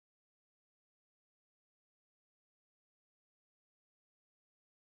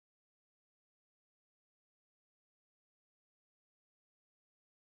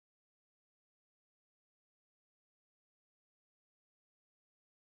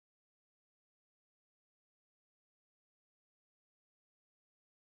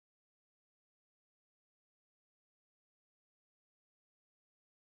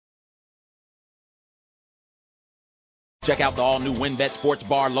Check out the all-new WinBet Sports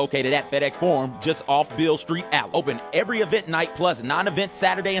Bar located at FedEx Forum, just off Beale Street out. Open every event night plus non-event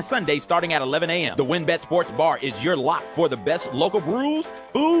Saturday and Sunday starting at 11 a.m. The WinBet Sports Bar is your lock for the best local brews,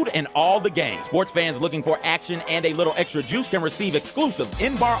 food, and all the games. Sports fans looking for action and a little extra juice can receive exclusive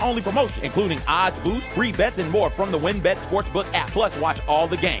in-bar only promotion, including odds boosts, free bets, and more from the WinBet Sportsbook app. Plus, watch all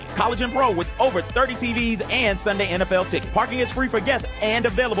the games. College and pro with over 30 TVs and Sunday NFL tickets. Parking is free for guests and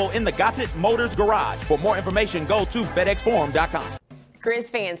available in the Gossett Motors Garage. For more information, go to FedExForum.com. Grizz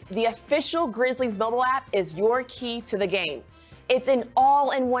fans, the official Grizzlies mobile app is your key to the game. It's an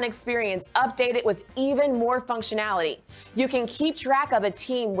all-in-one experience updated with even more functionality. You can keep track of the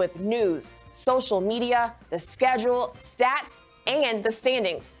team with news, social media, the schedule, stats, and the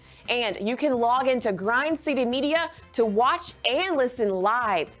standings. And you can log into Grind City Media to watch and listen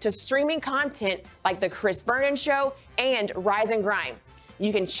live to streaming content like The Chris Vernon Show and Rise and Grind.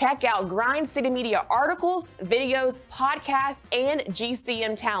 You can check out Grind City Media articles, videos, podcasts, and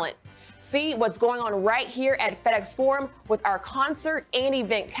GCM talent. See what's going on right here at FedEx Forum with our concert and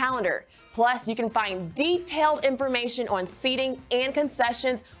event calendar. Plus, you can find detailed information on seating and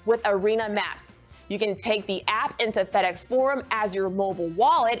concessions with arena maps. You can take the app into FedEx Forum as your mobile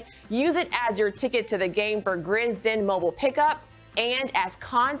wallet, use it as your ticket to the game for Grizz Den mobile pickup, and as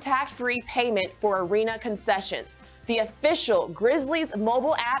contact-free payment for arena concessions. The official Grizzlies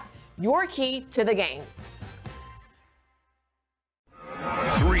mobile app, your key to the game.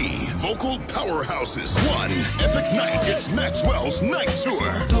 3 vocal powerhouses. 1 epic night. It's Maxwell's Night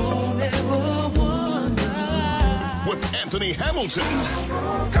Tour. With Anthony Hamilton.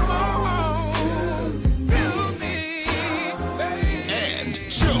 Come on, feel me, and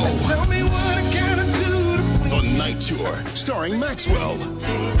Joe. Tell me what I gotta do. The Night Tour, starring Maxwell.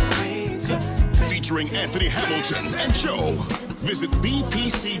 Featuring Anthony Hamilton and Joe. Visit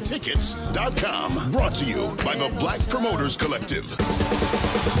bpctickets.com. Brought to you by the Black Promoters Collective.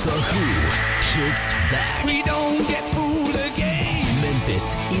 The Who hits back. We don't get fooled again.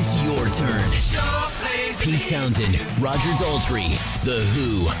 Memphis, it's your turn. Pete Townsend, Roger Daltrey, The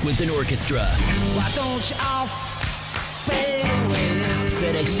Who with an orchestra. Why don't you all fade away?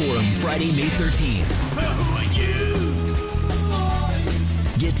 FedEx Forum, Friday, May 13th. Who are you?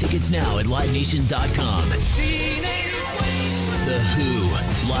 Get tickets now at livenation.com. The Who,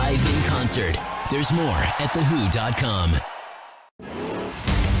 live in concert. There's more at thewho.com.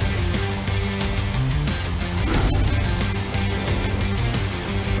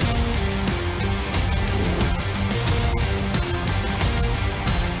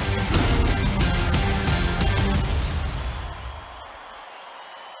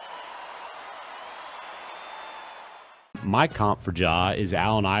 My comp for Ja is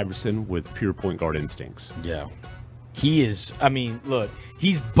Allen Iverson with pure point guard instincts. Yeah. He is, I mean, look,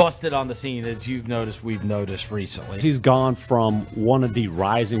 he's busted on the scene, as we've noticed recently. He's gone from one of the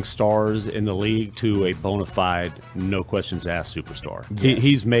rising stars in the league to a bona fide, no questions asked superstar. Yes.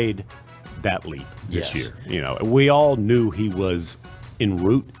 He's made that leap this Yes. year. You know, we all knew he was en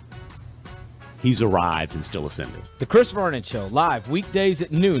route. He's arrived and still ascending. The Chris Vernon Show, live weekdays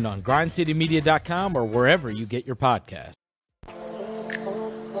at noon on grindcitymedia.com or wherever you get your podcast.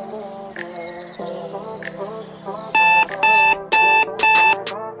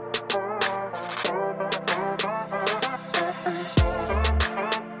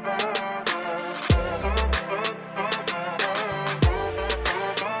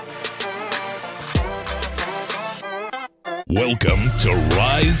 Welcome to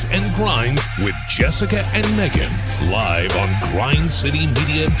Rise and Grind with Jessica and Meghan, live on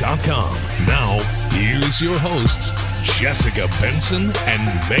grindcitymedia.com. Now, here's your hosts, Jessica Benson and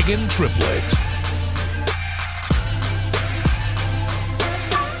Meghan Triplett.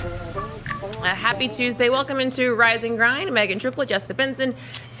 Happy Tuesday. Welcome into Rise and Grind. Meghan Triplett, Jessica Benson,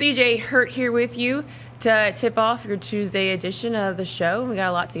 CJ Hurt here with you to tip off your Tuesday edition of the show. We got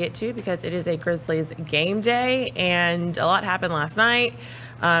a lot to get to because it is a Grizzlies game day, and a lot happened last night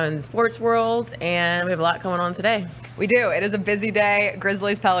in the sports world, and we have a lot going on today. We do. It is a busy day.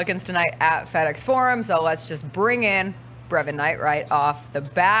 Grizzlies Pelicans tonight at FedEx Forum, so let's just bring in Brevin Knight right off the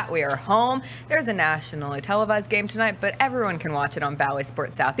bat. We are home. There's a nationally televised game tonight, but everyone can watch it on Bally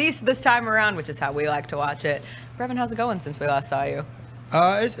Sports Southeast this time around, which is how we like to watch it. Brevin, how's it going since we last saw you?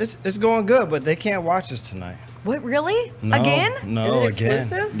 It's going good, but they can't watch us tonight. What, really? No, Again? No, Is it again.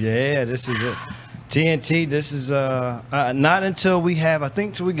 exclusive? Yeah, this is it. TNT, this is not until we have, I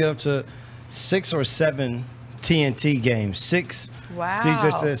think till we get up to 6 or 7 TNT games. 6. Wow.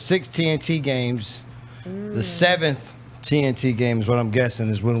 CJ said 6 TNT games. The 7th TNT game is what I'm guessing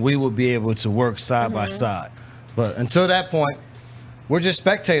is when we will be able to work side by side. But until that point, we're just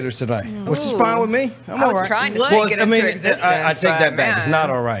spectators tonight, which is fine with me. I'm I all was right. trying to speak it into existence. I take that back. It's man. not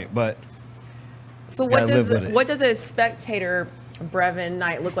all right, but So what does a spectator Brevin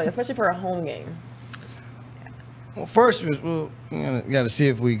Knight look like, especially for a home game? well, first, you got to see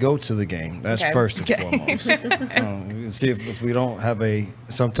if we go to the game. That's first and foremost. You can see if we don't have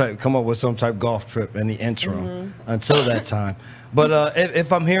come up with some type of golf trip in the interim until that time. But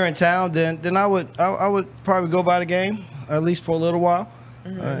if I'm here in town, then I would probably go by the game at least for a little while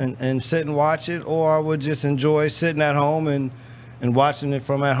and sit and watch it, or I would just enjoy sitting at home and watching it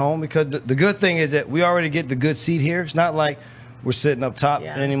from at home, because the good thing is that we already get the good seat here. It's not like we're sitting up top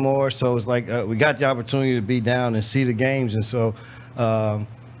anymore, so it's like we got the opportunity to be down and see the games. And so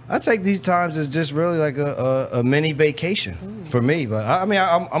I take these times as just really like a mini vacation for me. But I mean,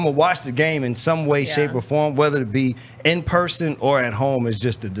 I'm going to watch the game in some way, shape, or form, whether it be in person or at home is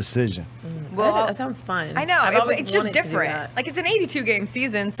just a decision. Well, that sounds fun. I know. I've always It's just wanted to do different. that. Like, it's an 82-game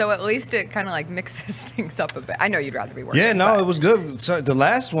season, so at least it kind of like mixes things up a bit. I know you'd rather be working. Yeah, no, it was good. So the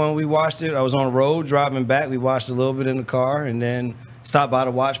last one we watched it, I was on the road driving back. We watched a little bit in the car and then stopped by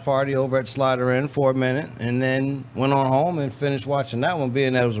the watch party over at Slider Inn for a minute, and then went on home and finished watching that one,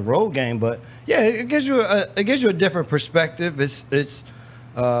 being that it was a road game. But yeah, it gives you a different perspective. It's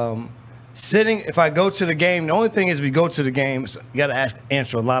sitting. If I go to the game, the only thing is we go to the game, you got to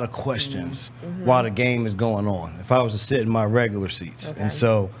answer a lot of questions while the game is going on. If I was to sit in my regular seats, and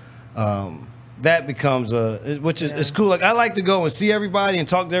so. That becomes which is it's cool. Like, I like to go and see everybody and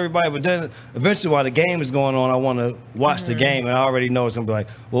talk to everybody, but then eventually while the game is going on, I want to watch the game, and I already know it's gonna be like,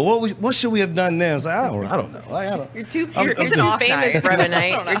 well, what should we have done then? It's like, I don't know. You're too I'm famous, too- Brevin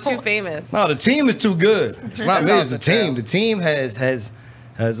Knight. You're too famous. No, the team is too good. It's not me. It's the team. The team has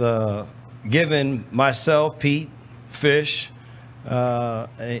given myself, Pete, Fish,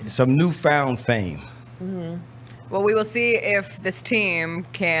 some newfound fame. Well, we will see if this team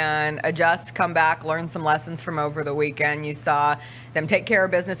can adjust, come back, learn some lessons from over the weekend. You saw them take care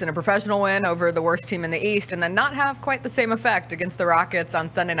of business in a professional win over the worst team in the East, and then not have quite the same effect against the Rockets on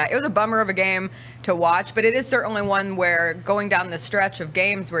Sunday night. It was a bummer of a game to watch, but it is certainly one where going down the stretch of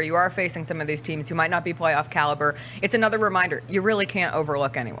games where you are facing some of these teams who might not be playoff caliber, it's another reminder you really can't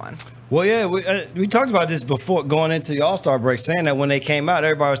overlook anyone. Well, yeah, we talked about this before going into the All-Star break, saying that when they came out,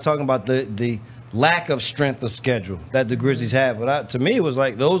 everybody was talking about the lack of strength of schedule that the Grizzlies have. But to me, it was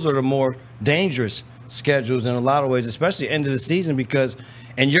like those are the more dangerous schedules in a lot of ways, especially end of the season, because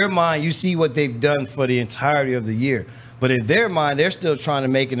in your mind, you see what they've done for the entirety of the year. But in their mind, they're still trying to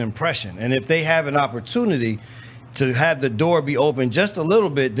make an impression. And if they have an opportunity to have the door be open just a little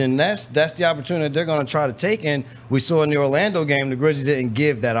bit, then that's the opportunity they're going to try to take. And we saw in the Orlando game, the Grizzlies didn't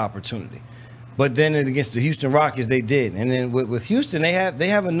give that opportunity. But then against the Houston Rockets, they did. And then with Houston, they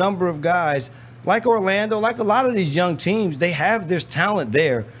have a number of guys like Orlando, like a lot of these young teams, there's talent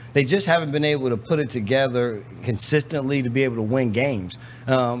there. They just haven't been able to put it together consistently to be able to win games.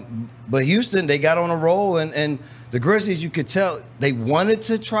 But Houston, they got on a roll, and the Grizzlies, you could tell they wanted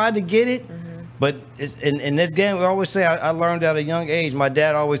to try to get it. But in this game, we always say, I learned at a young age, my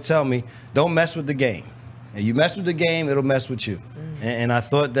dad always tell me, don't mess with the game. And you mess with the game, it'll mess with you. And I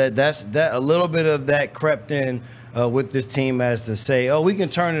thought that a little bit of that crept in with this team, as to say, oh, we can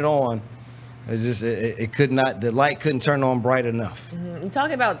turn it on. It's just it could not. The light couldn't turn on bright enough. You talk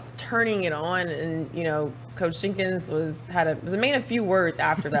about turning it on, and Coach Jenkins was a man of few words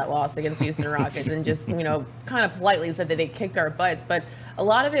after that loss against the Houston Rockets, and just kind of politely said that they kicked our butts. But a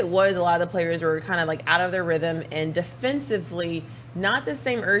lot of it was a lot of the players were kind of like out of their rhythm, and defensively not the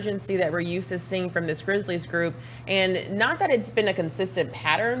same urgency that we're used to seeing from this Grizzlies group. And not that it's been a consistent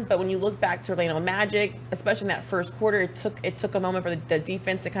pattern, but when you look back to Orlando Magic, especially in that first quarter, it took a moment for the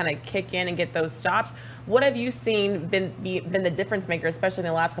defense to kind of kick in and get those stops. What have you seen been the difference maker, especially in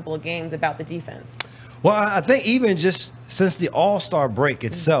the last couple of games, about the defense? Well, I think even just since the All-Star break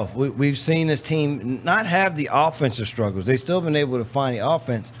itself, we've seen this team not have the offensive struggles. They've still been able to find the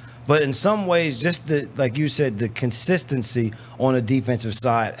offense. But in some ways, just like you said, the consistency on the defensive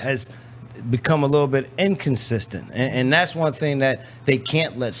side has become a little bit inconsistent. And that's one thing that they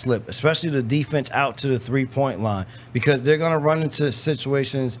can't let slip, especially the defense out to the three-point line, because they're going to run into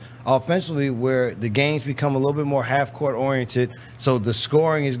situations offensively where the games become a little bit more half-court oriented, so the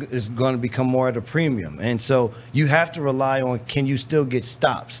scoring is going to become more at a premium. And so you have to rely on, can you still get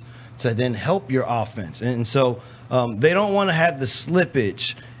stops to then help your offense? And so they don't want to have the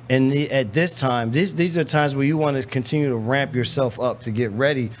slippage. And at this time, these are times where you want to continue to ramp yourself up to get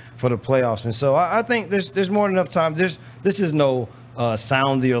ready for the playoffs. And so I think there's more than enough time. This is no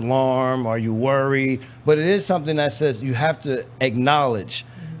sound the alarm, are you worried? But it is something that says you have to acknowledge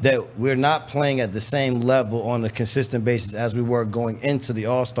that we're not playing at the same level on a consistent basis as we were going into the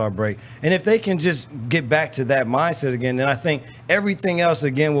All-Star break. And if they can just get back to that mindset again, then I think everything else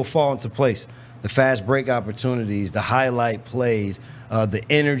again will fall into place. The fast break opportunities, the highlight plays, the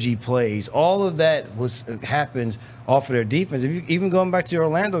energy plays, all of that happens off of their defense. If you even going back to the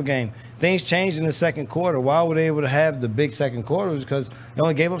Orlando game, things changed in the second quarter. Why were they able to have the big second quarter? It was because they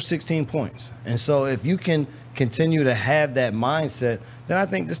only gave up 16 points. And so if you can continue to have that mindset, then I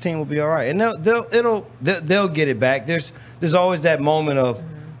think this team will be all right. And they'll get it back. There's always that moment of,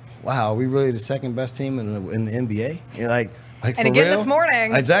 wow, are we really the second best team in the NBA? Like and again this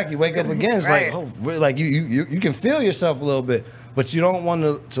morning. Exactly. Wake up again. It's right. like, oh, really, like you can feel yourself a little bit, but you don't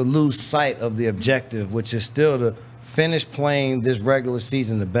want to lose sight of the objective, which is still to finish playing this regular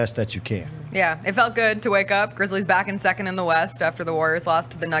season the best that you can. Yeah, it felt good to wake up. Grizzlies back in second in the West after the Warriors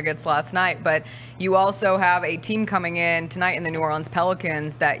lost to the Nuggets last night. But you also have a team coming in tonight in the New Orleans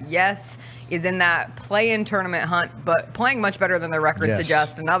Pelicans that, yes, is in that play-in tournament hunt, but playing much better than their record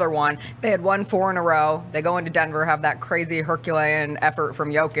suggests. Another one. They had won 4 in a row. They go into Denver, have that crazy Herculean effort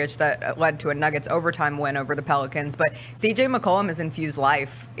from Jokic that led to a Nuggets overtime win over the Pelicans. But C.J. McCollum has infused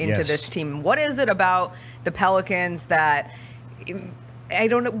life into this team. What is it about the Pelicans that – I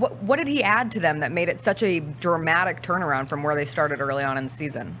don't know. What did he add to them that made it such a dramatic turnaround from where they started early on in the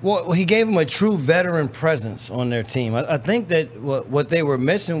season? Well, he gave them a true veteran presence on their team. I think that what they were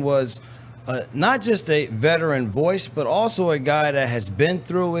missing was not just a veteran voice, but also a guy that has been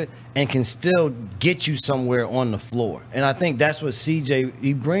through it and can still get you somewhere on the floor. And I think that's what CJ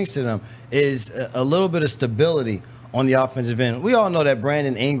he brings to them is a little bit of stability on the offensive end. We all know that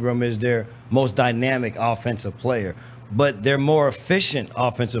Brandon Ingram is their most dynamic offensive player, but their more efficient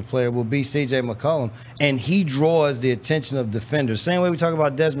offensive player will be C.J. McCollum, and he draws the attention of defenders. Same way we talk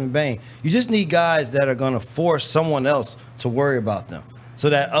about Desmond Bane. You just need guys that are going to force someone else to worry about them so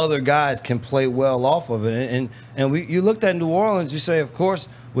that other guys can play well off of it. And you looked at New Orleans, you say, of course,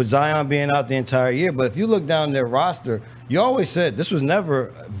 with Zion being out the entire year, but if you look down their roster, you always said this was never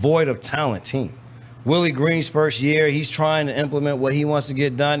a void of talent team. Willie Green's first year, he's trying to implement what he wants to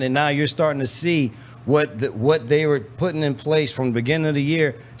get done, and now you're starting to see what they were putting in place from the beginning of the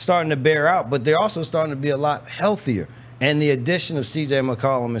year starting to bear out, but they're also starting to be a lot healthier. And the addition of C.J.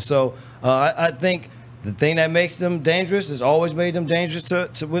 McCollum. And so I think the thing that makes them dangerous, has always made them dangerous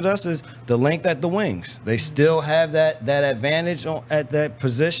with us, is the length at the wings. They still have that advantage at that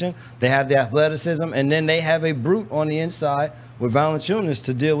position. They have the athleticism, and then they have a brute on the inside with Valanciunas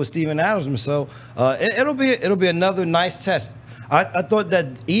to deal with Steven Adams. So it'll be another nice test. I thought that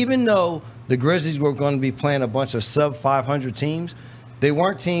even though the Grizzlies were going to be playing a bunch of sub-500 teams, they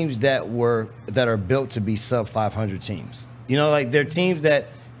weren't teams that are built to be sub-500 teams. You know, like they're teams that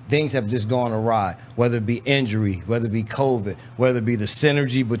things have just gone awry, whether it be injury, whether it be COVID, whether it be the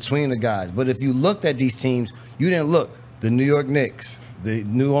synergy between the guys. But if you looked at these teams, you didn't look. The New York Knicks, the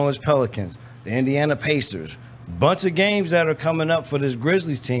New Orleans Pelicans, the Indiana Pacers, bunch of games that are coming up for this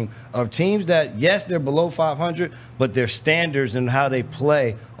Grizzlies team of teams that, yes, they're below 500, but their standards and how they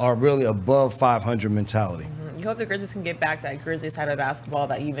play are really above 500 mentality. You hope the Grizzlies can get back to that Grizzlies type of basketball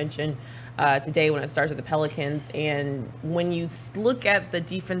that you mentioned today when it starts with the Pelicans. And when you look at the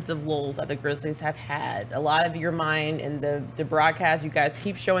defensive lulls that the Grizzlies have had, a lot of your mind in the broadcast, you guys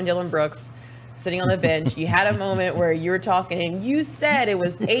keep showing Dylan Brooks sitting on the bench. You had a moment where you were talking and you said it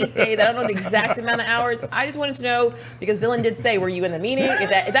was 8 days. I don't know the exact amount of hours. I just wanted to know, because Dylan did say, were you in the meeting? If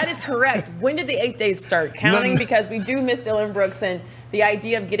that is correct, when did the 8 days start counting? Because we do miss Dylan Brooks, and the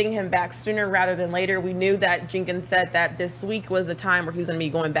idea of getting him back sooner rather than later. We knew that Jenkins said that this week was a time where he was going to be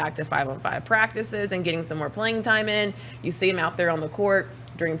going back to 5-on-5 practices and getting some more playing time in. You see him out there on the court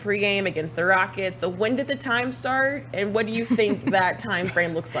during pregame against the Rockets. So when did the time start, and what do you think that time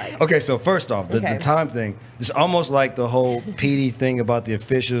frame looks like? Okay, so first off, the time thing, it's almost like the whole PD thing about the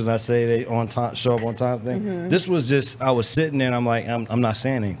officials, and I say they on time, show up on time thing. Mm-hmm. This was just, I was sitting there and I'm like, I'm not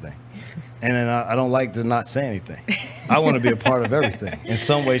saying anything. And then I don't like to not say anything. I want to be a part of everything in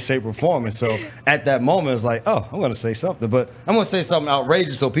some way, shape, or form. And so at that moment, it's like, oh, I'm going to say something. But I'm going to say something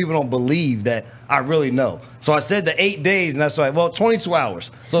outrageous so people don't believe that I really know. So I said the 8 days, and that's like, well, 22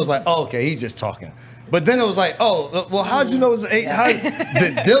 hours. So it's like, oh, okay, he's just talking. But then it was like, oh, well, how'd you know it was 8?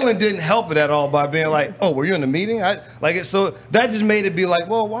 Dylan didn't help it at all by being like, oh, were you in the meeting? So that just made it be like,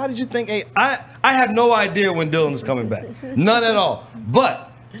 well, why did you think 8? I have no idea when Dylan is coming back. None at all. But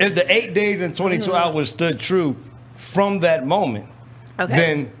if the 8 days and 22 hours stood true from that moment,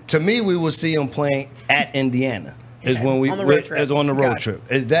 then to me we will see him playing at Indiana. Is when we on the road trip.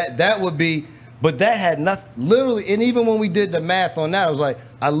 Is that would be, but that had nothing. Literally, and even when we did the math on that, I was like,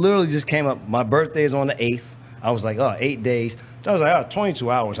 I literally just came up. My birthday is on the 8th. I was like, 8 days. I was like,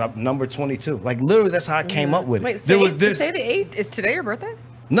 22 hours. I'm number 22. Like, literally, that's how I came up with it. Wait, there was this. Say the 8th. Is today your birthday?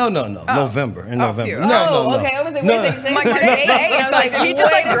 No. November. In November. Phew. No. Okay, I was like, wait a second. Like, today's 8th. I was like, did he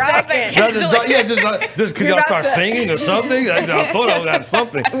just like drop it? Just because y'all start singing or something. I thought I was at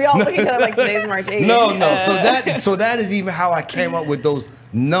something. We all look at each other like today's March 8th. No. So that is even how I came up with those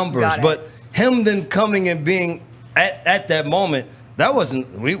numbers. But him then coming and being at that moment, that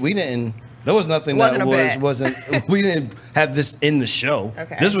wasn't. We didn't. There was nothing wasn't. We didn't have this in the show.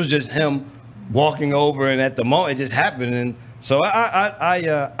 Okay. This was just him walking over, and at the moment it just happened. And so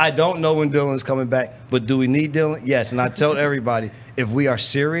I don't know when Dylan's coming back, but do we need Dylan? Yes. And I tell everybody, if we are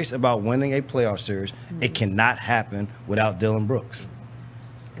serious about winning a playoff series, it cannot happen without Dylan Brooks.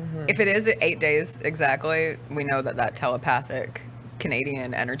 If it is 8 days exactly, we know that telepathic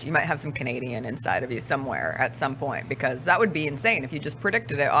Canadian energy, you might have some Canadian inside of you somewhere at some point, because that would be insane if you just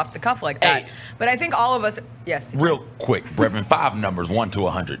predicted it off the cuff like that. But I think all of us, yes. Real quick, Brevin, 5 numbers, 1 to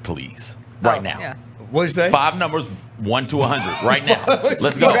 100, please. Right now. Yeah. What do you say? 5 numbers, 1 to 100, right now.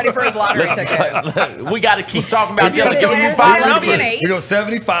 Let's go. He's ready for his lottery ticket. We got to keep talking about Dylan. Give me 5 numbers. We go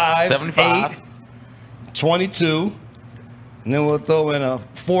 75, 75, 8, 22, and then we'll throw in a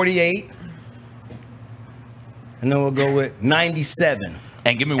 48, and then we'll go with 97.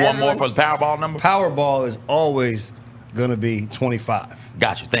 And give me one more for the Powerball number. Powerball is always going to be 25.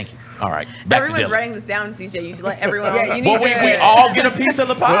 Got you. Thank you. All right. Back Everyone's to Dylan. writing this down, CJ. You let everyone else. you Well, we all get a piece of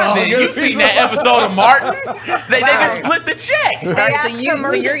the pie. Then. You seen that episode of Martin? They just split the check. Right, so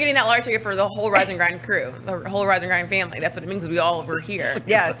you're getting that lottery ticket for the whole Rise and Grind crew, the whole Rise and Grind family. That's what it means. We all were here.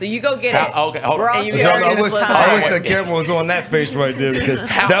 Yeah. So you go get it. Okay, hold on. I wish the camera was on that face right there, because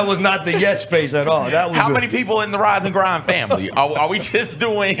that was not the yes face at all. That was How many people in the Rise and Grind family? Are we just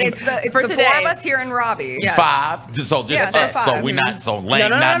doing? It's the For four today. of us here and Robbie. Yes. 5. So just us. five. So we're not. So Lane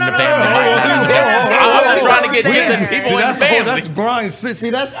No, not in the no, family. I'm just trying to get this people in the family. That's grind. See,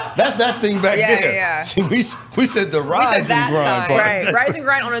 that's that thing back there. Yeah. See, we said the rise and that grind sign. part. Right. Rise and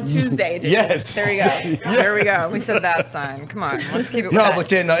Grind on a Tuesday edition. Yes. There we go. There we go. We said that sign. Come on, let's keep it. No, wet.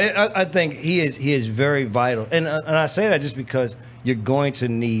 but I think he is very vital, and I say that just because you're going to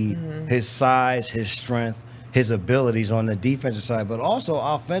need his size, his strength, his abilities on the defensive side, but also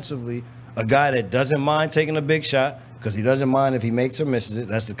offensively, a guy that doesn't mind taking a big shot, because he doesn't mind if he makes or misses it.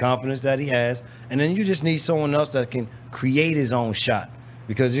 That's the confidence that he has. And then you just need someone else that can create his own shot,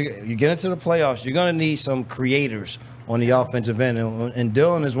 because you get into the playoffs, you're going to need some creators on the offensive end. And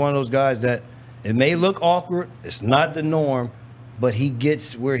Dylan is one of those guys that it may look awkward. It's not the norm, but he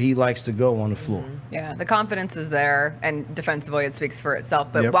gets where he likes to go on the floor. Yeah, the confidence is there, and defensively it speaks for itself.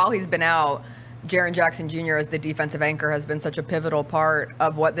 But while he's been out, Jaren Jackson Jr. as the defensive anchor has been such a pivotal part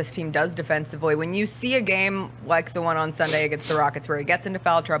of what this team does defensively. When you see a game like the one on Sunday against the Rockets where he gets into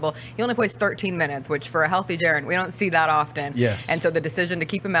foul trouble, he only plays 13 minutes, which for a healthy Jaren, we don't see that often. Yes. And so the decision to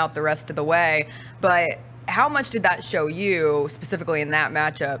keep him out the rest of the way. But how much did that show you, specifically in that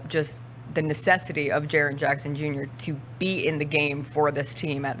matchup, just the necessity of Jaren Jackson Jr. to be in the game for this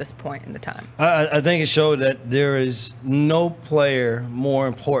team at this point in the time? I think it showed that there is no player more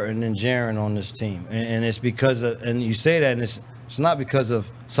important than Jaren on this team. And it's because of, and you say that, and it's not because of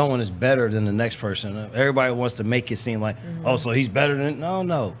someone is better than the next person. Everybody wants to make it seem like, oh, so he's better than,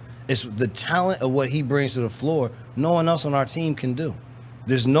 no. It's the talent of what he brings to the floor. No one else on our team can do.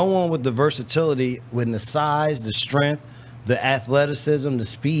 There's no one with the versatility, with the size, the strength, the athleticism, the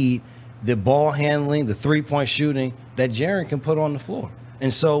speed, the ball handling, the three-point shooting that Jaren can put on the floor.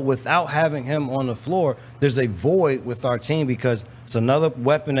 And so without having him on the floor, there's a void with our team, because it's another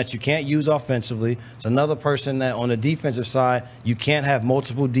weapon that you can't use offensively. It's another person that on the defensive side, you can't have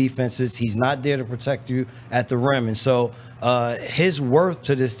multiple defenses. He's not there to protect you at the rim. And so his worth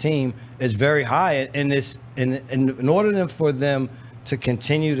to this team is very high. And in order for them to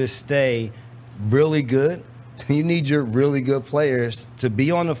continue to stay really good, you need your really good players to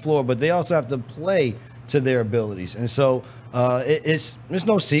be on the floor, but they also have to play to their abilities. And so there's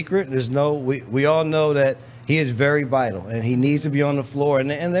no secret. We all know that he is very vital, and he needs to be on the floor.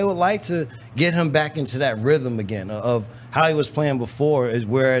 And they would like to get him back into that rhythm again of how he was playing before,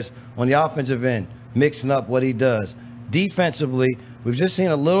 whereas on the offensive end, mixing up what he does. Defensively, we've just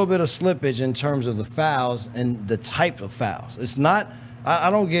seen a little bit of slippage in terms of the fouls and the type of fouls. It's not –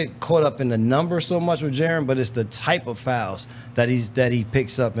 I don't get caught up in the number so much with Jaren, but it's the type of fouls that he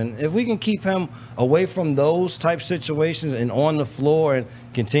picks up. And if we can keep him away from those type situations and on the floor and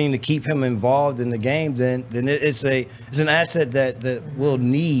continue to keep him involved in the game, then it's an asset that we'll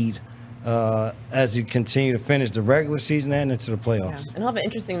need as you continue to finish the regular season and into the playoffs. And he'll have an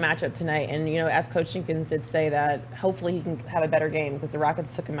interesting matchup tonight. And, as Coach Jenkins did say that hopefully he can have a better game because the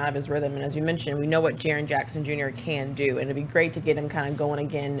Rockets took him out of his rhythm. And as you mentioned, we know what Jaren Jackson Jr. can do. And it'd be great to get him kind of going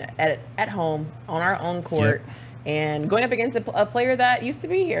again at home on our own court. Yep. And going up against a player that used to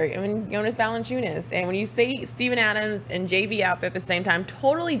be here, Jonas Valanciunas. And when you see Steven Adams and JV out there at the same time,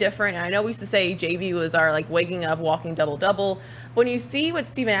 totally different. And I know we used to say JV was our waking up, walking double-double. When you see what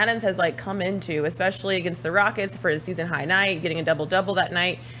Steven Adams has come into, especially against the Rockets for his season high night, getting a double-double that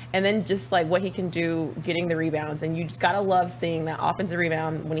night, and then just what he can do getting the rebounds. And you just got to love seeing that offensive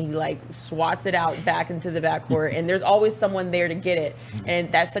rebound when he swats it out back into the backcourt. And there's always someone there to get it.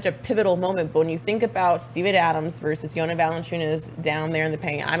 And that's such a pivotal moment. But when you think about Steven Adams versus Jonas Valanciunas down there in the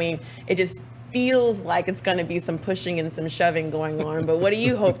paint, it just feels like it's going to be some pushing and some shoving going on. But what do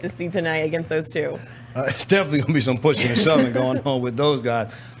you hope to see tonight against those two? It's definitely going to be some pushing and shoving going on with those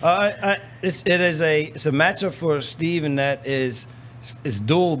guys. It's a matchup for Steven that is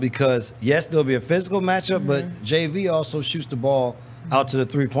dual because, yes, there'll be a physical matchup, but JV also shoots the ball out to the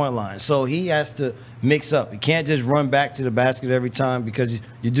three-point line. So he has to mix up. He can't just run back to the basket every time because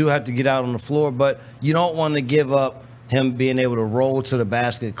you do have to get out on the floor, but you don't want to give up him being able to roll to the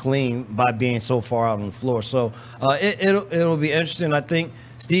basket clean by being so far out on the floor. So it'll be interesting. I think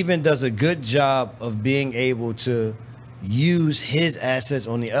Steven does a good job of being able to use his assets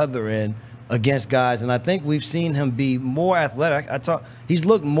on the other end against guys, and I think we've seen him be more athletic. He's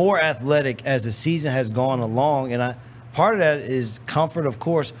looked more athletic as the season has gone along, and part of that is comfort, of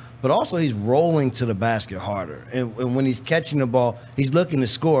course, but also he's rolling to the basket harder. And when he's catching the ball, he's looking to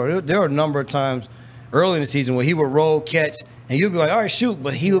score. There are a number of times early in the season where he would roll, catch, and you'd be like, all right, shoot,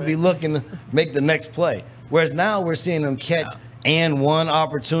 but he would be looking to make the next play. Whereas now we're seeing him catch and won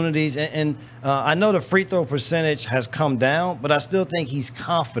opportunities. And I know the free throw percentage has come down, but I still think he's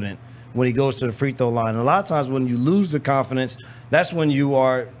confident when he goes to the free throw line. And a lot of times when you lose the confidence, that's when you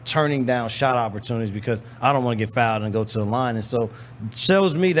are turning down shot opportunities because I don't want to get fouled and go to the line. And so it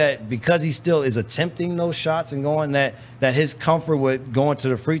shows me that because he still is attempting those shots and going, that his comfort with going to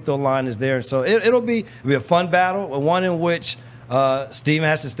the free throw line is there. And so it'll be a fun battle, one in which Steven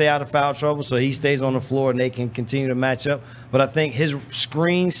has to stay out of foul trouble so he stays on the floor and they can continue to match up. But I think his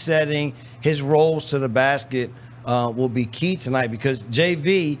screen setting, his rolls to the basket will be key tonight because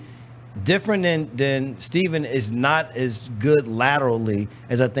JV, different than Steven, is not as good laterally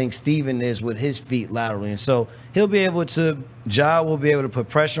as I think Steven is with his feet laterally. And so he'll be able to, Ja will be able to put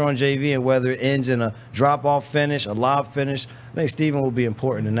pressure on JV, and whether it ends in a drop-off finish, a lob finish, I think Steven will be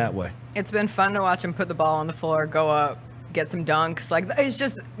important in that way. It's been fun to watch him put the ball on the floor, go up, get some dunks. It's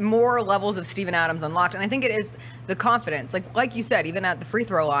just more levels of Steven Adams unlocked. And I think it is the confidence. Like you said, even at the free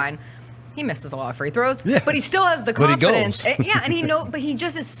throw line, he misses a lot of free throws, but he still has the confidence. But he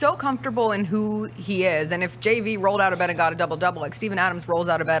just is so comfortable in who he is. And if JV rolled out of bed and got a double-double, Steven Adams rolls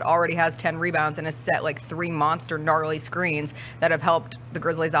out of bed, already has 10 rebounds, and has set 3 monster gnarly screens that have helped the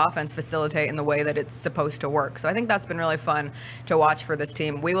Grizzlies offense facilitate in the way that it's supposed to work. So I think that's been really fun to watch for this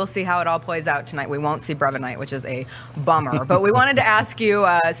team. We will see how it all plays out tonight. We won't see Brevin Knight, which is a bummer. But we wanted to ask you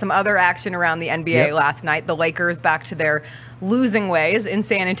some other action around the NBA last night. The Lakers back to their losing ways in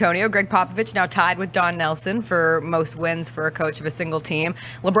San Antonio. Greg Popovich now tied with Don Nelson for most wins for a coach of a single team.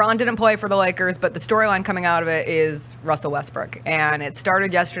 LeBron didn't play for the Lakers, but the storyline coming out of it is Russell Westbrook. And it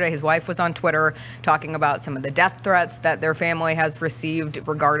started yesterday. His wife was on Twitter talking about some of the death threats that their family has received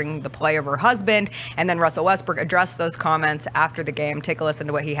regarding the play of her husband. And then Russell Westbrook addressed those comments after the game. Take a listen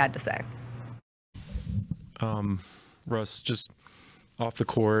to what he had to say. Russ, just off the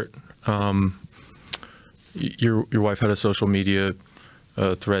court, your wife had a social media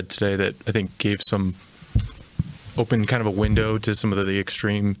thread today that I think gave some open kind of a window to some of the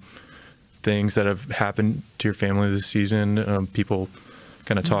extreme things that have happened to your family this season. People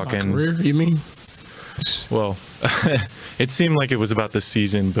kind of talking. My career, you mean? Well, it seemed like it was about this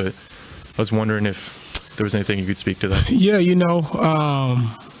season, but I was wondering if there was anything you could speak to that. Yeah,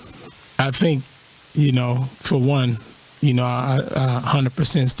 I think, for one, I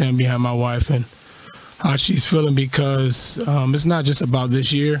 100% stand behind my wife and how she's feeling because it's not just about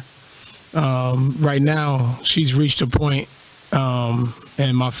this year. Right now, she's reached a point,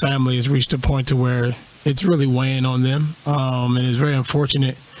 and my family has reached a point to where it's really weighing on them, and it's very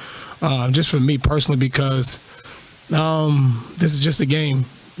unfortunate, just for me personally, because this is just a game.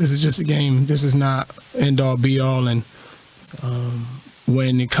 This is just a game. This is not end-all, be-all, and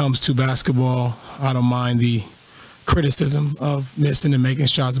when it comes to basketball, I don't mind the criticism of missing and making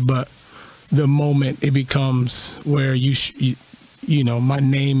shots, but the moment it becomes where my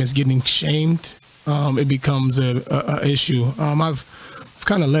name is getting shamed, it becomes a issue. I've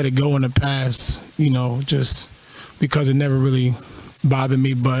kind of let it go in the past, just because it never really bothered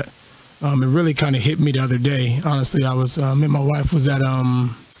me. But it really kind of hit me the other day. Honestly, I was, me and my wife was at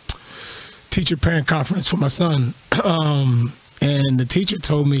teacher parent conference for my son. And the teacher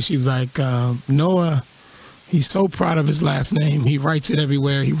told me, she's like, Noah, he's so proud of his last name. He writes it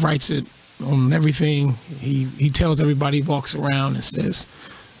everywhere. He writes it on everything. He tells everybody, he walks around and says,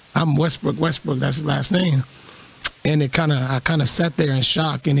 I'm Westbrook, that's his last name. And I kind of sat there in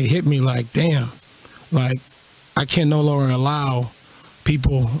shock, and it hit me like, damn, like I can no longer allow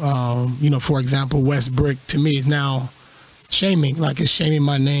people, for example, Westbrook to me is now shaming, like it's shaming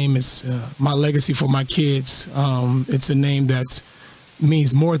my name. It's my legacy for my kids. It's a name that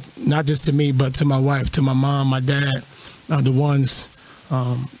means more, not just to me, but to my wife, to my mom, my dad, the ones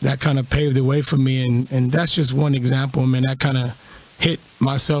that kind of paved the way for me. And that's just one example. I mean, that kind of hit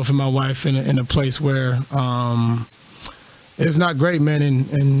myself and my wife in a place where it's not great, man.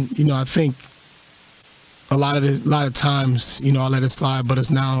 And I think a lot of times, I let it slide, but it's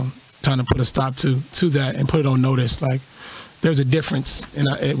now time to put a stop to that and put it on notice. Like, there's a difference,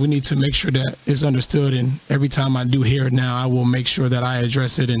 and we need to make sure that it's understood. And every time I do hear it now, I will make sure that I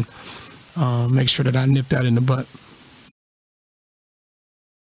address it and make sure that I nip that in the butt.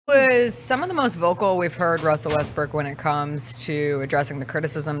 Was some of the most vocal we've heard Russell Westbrook when it comes to addressing the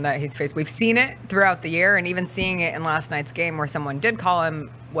criticism that he's faced. We've seen it throughout the year, and even seeing it in last night's game where someone did call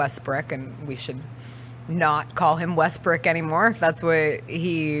him Westbrook, and we should not call him Westbrook anymore if that's what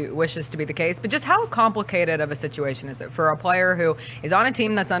he wishes to be the case. But just how complicated of a situation is it for a player who is on a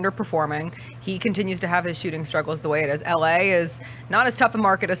team that's underperforming? He continues to have his shooting struggles the way it is. LA is not as tough a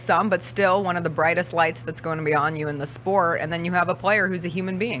market as some, but still one of the brightest lights that's going to be on you in the sport. And then you have a player who's a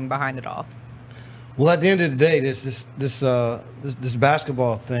human being behind it all. Well, at the end of the day, this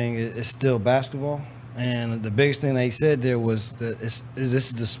basketball thing is still basketball. And the biggest thing that he said there was that this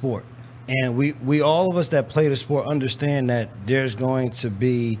is the sport. And we all of us that play the sport understand that there's going to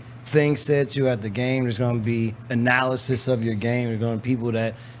be things said to you at the game. There's going to be analysis of your game. There's going to be people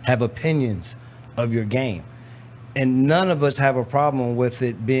that have opinions of your game. And none of us have a problem with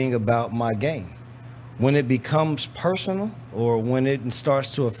it being about my game. When it becomes personal or when it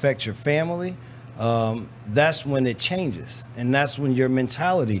starts to affect your family, that's when it changes. And that's when your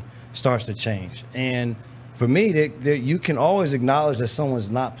mentality starts to change. And for me, you can always acknowledge that someone's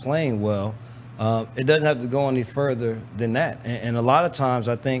not playing well. It doesn't have to go any further than that. And a lot of times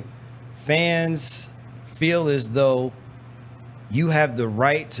I think fans feel as though you have the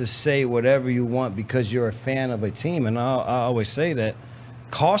right to say whatever you want because you're a fan of a team. And I always say that.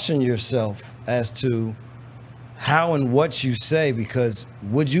 Caution yourself as to how and what you say, because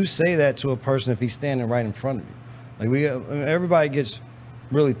would you say that to a person if he's standing right in front of you? Like everybody gets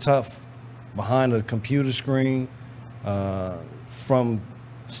really tough behind a computer screen, from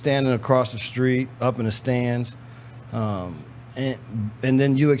standing across the street, up in the stands. And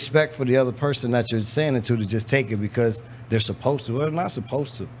then you expect for the other person that you're saying it to just take it because they're supposed to. Well, they're not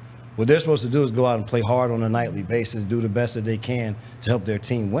supposed to. What they're supposed to do is go out and play hard on a nightly basis, do the best that they can to help their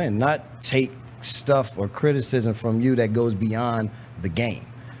team win, not take stuff or criticism from you that goes beyond the game.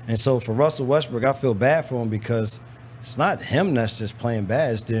 And so for Russell Westbrook, I feel bad for him because it's not him that's just playing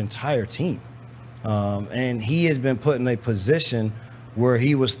bad, it's the entire team. And he has been put in a position where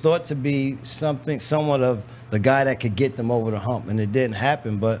he was thought to be somewhat of the guy that could get them over the hump, and it didn't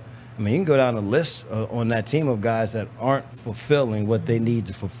happen. But I mean, you can go down the list on that team of guys that aren't fulfilling what they need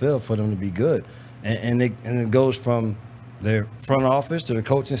to fulfill for them to be good. And it goes from their front office to the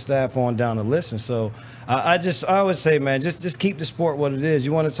coaching staff on down the list. And so I would say, man, just keep the sport what it is.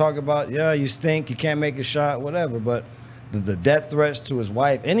 You want to talk about, yeah, you stink, you can't make a shot, whatever. But the death threats to his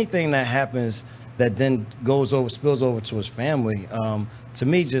wife, anything that happens that then spills over to his family, to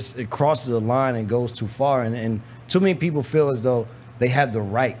me, just it crosses the line and goes too far. And too many people feel as though they have the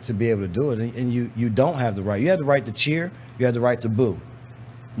right to be able to do it, and you don't have the right. You have the right to cheer. You have the right to boo.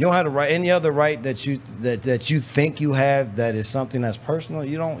 You don't have the right, any other right that you think you have that is something that's personal.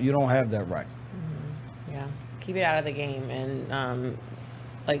 You don't have that right. Mm-hmm. Yeah, keep it out of the game, and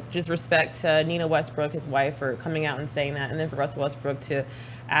just respect to Nina Westbrook, his wife, for coming out and saying that, and then for Russell Westbrook to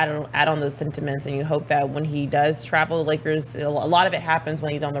add on those sentiments. And you hope that when he does travel the Lakers, a lot of it happens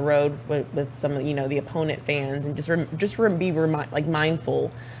when he's on the road with some of the opponent fans, and just be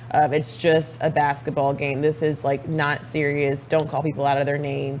mindful of it's just a basketball game. This is not serious. Don't call people out of their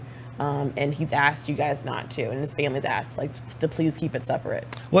name. And he's asked you guys not to, and his family's asked to please keep it separate.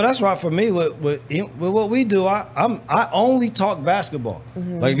 Well, that's right. For me, with what we do, I only talk basketball.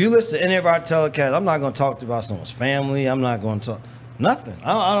 Mm-hmm. Like if you listen to any of our telecasts, I'm not going to talk about someone's family. I'm not going to talk nothing.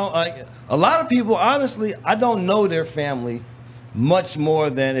 I don't. A lot of people, honestly, I don't know their family much more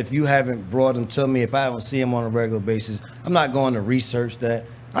than if you haven't brought him to me. If I don't see him on a regular basis, I'm not going to research that.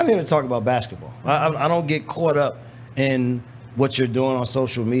 I'm here to talk about basketball. I don't get caught up in what you're doing on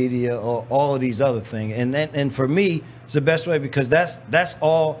social media or all of these other things. And for me, it's the best way, because that's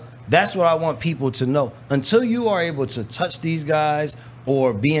what I want people to know. Until you are able to touch these guys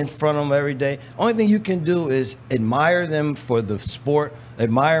or be in front of them every day, only thing you can do is admire them for the sport,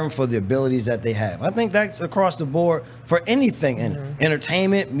 admire them for the abilities that they have. I think that's across the board for anything in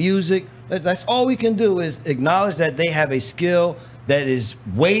entertainment, music. That's all we can do is acknowledge that they have a skill that is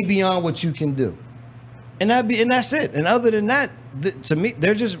way beyond what you can do. And that's it. And other than that, to me,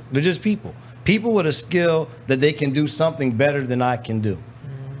 they're just people. People with a skill that they can do something better than I can do.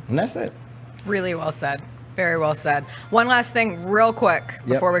 And that's it. Really well said. Very well said. One last thing real quick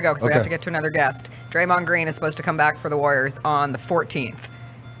before we go, because we have to get to another guest. Draymond Green is supposed to come back for the Warriors on the 14th.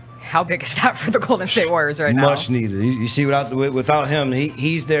 How big is that for the Golden State Warriors right now? Much needed. You see, without him,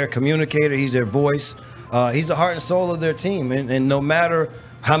 he's their communicator. He's their voice. He's the heart and soul of their team. And no matter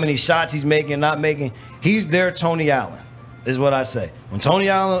how many shots he's making, not making, he's their Tony Allen, is what I say. When Tony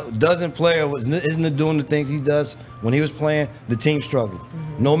Allen doesn't play or isn't doing the things he does when he was playing, the team struggled.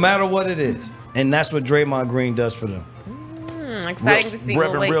 No matter what it is. And that's what Draymond Green does for them. Exciting to see.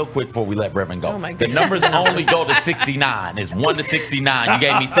 Brevin, real quick before we let Brevin go. Oh my the numbers only go to 69. It's 1 to 69. You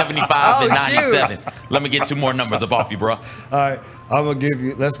gave me 75 and 97. Shoot. Let me get 2 more numbers up off you, bro. All right. I'm going to give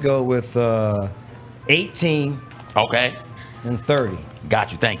you, let's go with 18. Okay. And 30.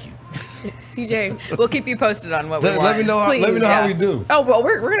 Got you. Thank you. CJ, we'll keep you posted on what we want. Let me know how we do. Oh, well,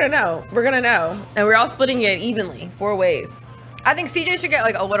 we're going to know. We're going to know. And we're all splitting it evenly, 4 ways. I think CJ should get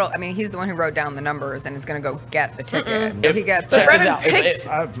like a little. I mean, he's the one who wrote down the numbers and is going to go get the ticket. So he gets. So Brevin picked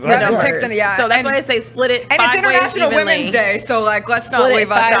the numbers. So that's why I say split it. And it's International Women's Day, so like let's not leave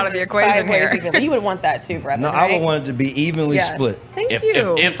us out of the equation here. You would want that too, Brevin. No, I would want it to be evenly split. Thank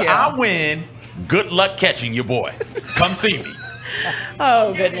you. If I win, good luck catching your boy. Come see me.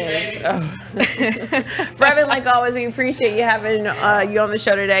 Oh, goodness. Brevin, like always, we appreciate you having you on the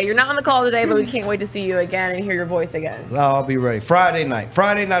show today. You're not on the call today, but we can't wait to see you again and hear your voice again. I'll be ready. Friday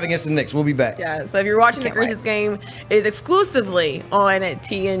night against the Knicks. We'll be back. Yeah, so if you're watching the Grizz game, it is exclusively on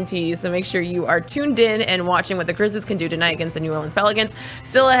TNT, so make sure you are tuned in and watching what the Grizzlies can do tonight against the New Orleans Pelicans.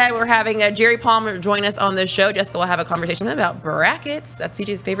 Still ahead, we're having Jerry Palm join us on this show. Jessica will have a conversation about brackets. That's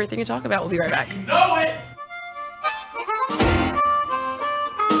CJ's favorite thing to talk about. We'll be right back. You know it!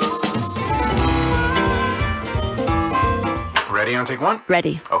 Ready on take 1?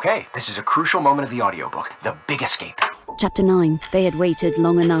 Ready. Okay, this is a crucial moment of the audiobook, The Big Escape. Chapter 9. They had waited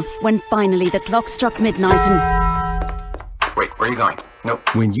long enough when finally the clock struck midnight and... Wait, where are you going?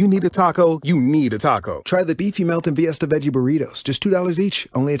 Nope. When you need a taco, you need a taco. Try the Beefy Melt and Fiesta Veggie Burritos. Just $2 each,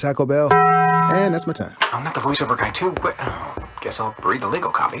 only at Taco Bell. And that's my time. I'm not the voiceover guy too, but guess I'll read the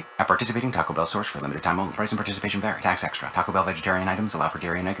legal copy. At participating Taco Bell stores for limited time only. Price and participation vary. Tax extra. Taco Bell vegetarian items allow for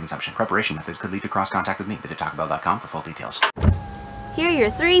dairy and egg consumption. Preparation methods could lead to cross-contact with me. Visit TacoBell.com for full details. Here are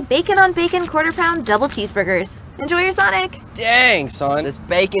your 3 bacon on bacon quarter-pound double cheeseburgers. Enjoy your Sonic. Dang, son. This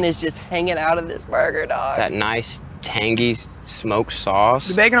bacon is just hanging out of this burger, dog. That nice, tangy smoked sauce.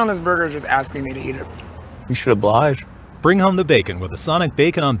 The bacon on this burger is just asking me to eat it. You should oblige. Bring home the bacon with a Sonic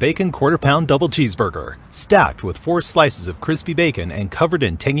Bacon on Bacon quarter-pound double cheeseburger. Stacked with 4 slices of crispy bacon and covered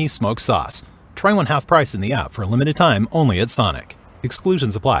in tangy smoked sauce. Try one half price in the app for a limited time only at Sonic.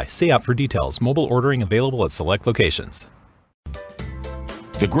 Exclusions apply. See app for details. Mobile ordering available at select locations.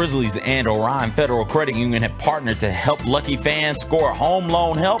 The Grizzlies and Orion Federal Credit Union have partnered to help lucky fans score home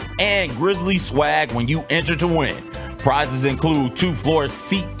loan help and Grizzly swag when you enter to win. Prizes include 2-floor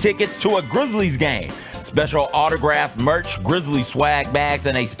seat tickets to a Grizzlies game, special autographed merch, Grizzly swag bags,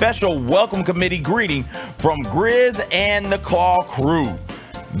 and a special welcome committee greeting from Grizz and the Claw crew.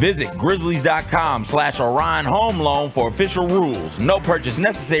 Visit grizzlies.com/Orion Home Loan for official rules. No purchase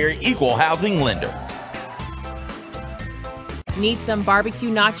necessary. Equal housing lender. Need some barbecue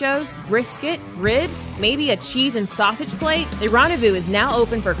nachos, brisket, ribs, maybe a cheese and sausage plate? The Rendezvous is now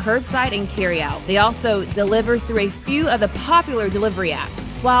open for curbside and carryout. They also deliver through a few of the popular delivery apps.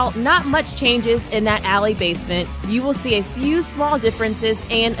 While not much changes in that alley basement, you will see a few small differences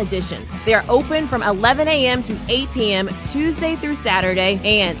and additions. They are open from 11 a.m. to 8 p.m. Tuesday through Saturday,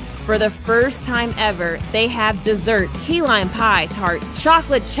 and for the first time ever, they have desserts, key lime pie tarts,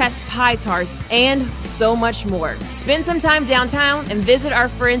 chocolate chess pie tarts, and so much more. Spend some time downtown and visit our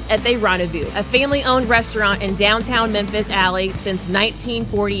friends at The Rendezvous, a family-owned restaurant in downtown Memphis Alley since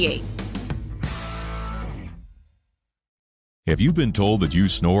 1948. Have you been told that you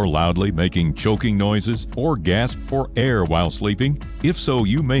snore loudly, making choking noises, or gasp for air while sleeping? If so,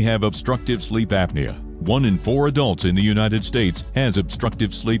 you may have obstructive sleep apnea. 1 in 4 adults in the United States has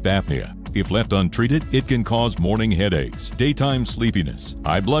obstructive sleep apnea. If left untreated, it can cause morning headaches, daytime sleepiness,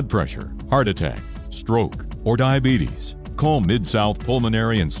 high blood pressure, heart attack, stroke, or diabetes. Call Mid-South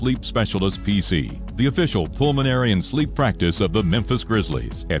Pulmonary and Sleep Specialist PC, the official pulmonary and sleep practice of the Memphis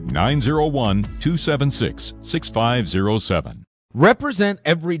Grizzlies, at 901-276-6507. Represent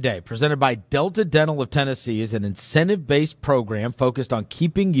Every Day, presented by Delta Dental of Tennessee, is an incentive-based program focused on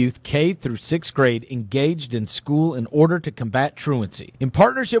keeping youth K through 6th grade engaged in school in order to combat truancy. In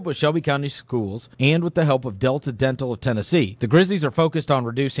partnership with Shelby County Schools and with the help of Delta Dental of Tennessee, the Grizzlies are focused on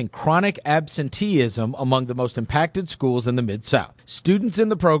reducing chronic absenteeism among the most impacted schools in the Mid-South. Students in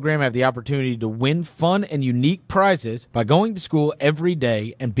the program have the opportunity to win fun and unique prizes by going to school every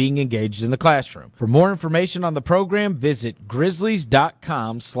day and being engaged in the classroom. For more information on the program, visit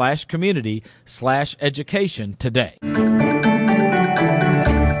grizzlies.com/community/education today.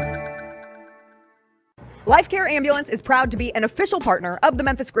 LifeCare Ambulance is proud to be an official partner of the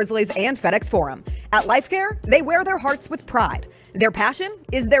Memphis Grizzlies and FedEx Forum. At LifeCare, they wear their hearts with pride. Their passion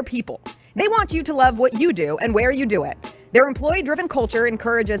is their people. They want you to love what you do and where you do it. Their employee-driven culture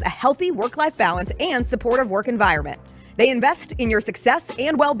encourages a healthy work-life balance and supportive work environment. They invest in your success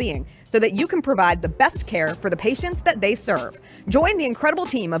and well-being so that you can provide the best care for the patients that they serve. Join the incredible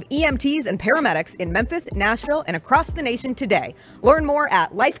team of EMTs and paramedics in Memphis, Nashville, and across the nation today. Learn more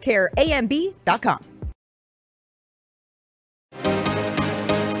at lifecareamb.com.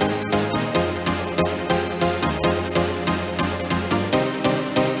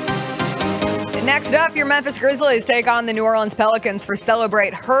 Next up, your Memphis Grizzlies take on the New Orleans Pelicans for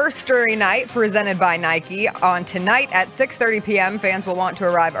Celebrate Her Story Night, presented by Nike. On tonight at 6:30 p.m., fans will want to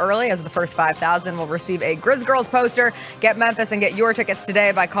arrive early as the first 5,000 will receive a Grizz Girls poster. Get Memphis and get your tickets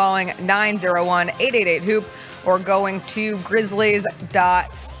today by calling 901-888-HOOP or going to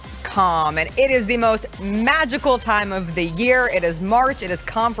grizzlies.com. And it is the most magical time of the year. It is March. It is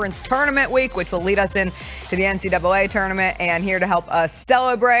conference tournament week, which will lead us into the NCAA tournament. And here to help us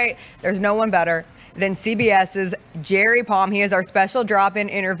celebrate, there's no one better than CBS's Jerry Palm. He is our special drop-in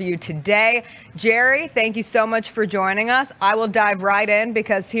interview today. Jerry, thank you so much for joining us. I will dive right in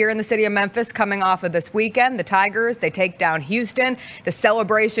because here in the city of Memphis, coming off of this weekend, the Tigers, they take down Houston. The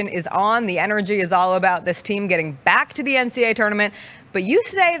celebration is on. The energy is all about this team getting back to the NCAA tournament. But you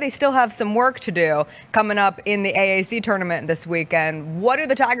say they still have some work to do coming up in the AAC tournament this weekend. What do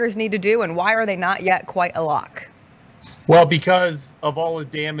the Tigers need to do, and why are they not yet quite a lock? Well, because of all the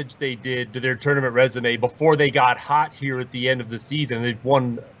damage they did to their tournament resume before they got hot here at the end of the season. They've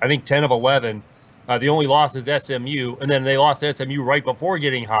won, I think, 10 of 11. The only loss is SMU, and then they lost to SMU right before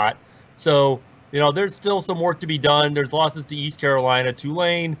getting hot. So, there's still some work to be done. There's losses to East Carolina,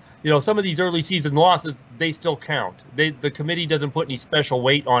 Tulane. Some of these early season losses, they still count. The committee doesn't put any special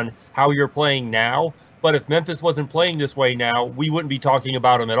weight on how you're playing now. But if Memphis wasn't playing this way now, we wouldn't be talking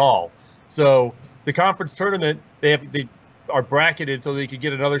about them at all. So the conference tournament, they are bracketed so they could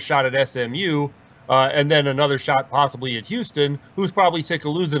get another shot at SMU and then another shot possibly at Houston, who's probably sick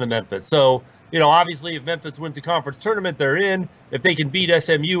of losing to Memphis. So, obviously if Memphis wins the conference tournament, they're in. If they can beat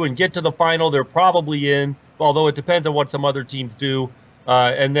SMU and get to the final, they're probably in, although it depends on what some other teams do.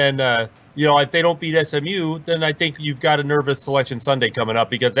 And then, if they don't beat SMU, then I think you've got a nervous Selection Sunday coming up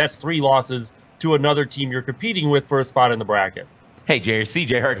because that's 3 losses to another team you're competing with for a spot in the bracket. Hey, Jerry,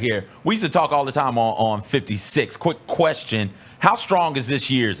 CJ Hurt here. We used to talk all the time on 56. Quick question. How strong is this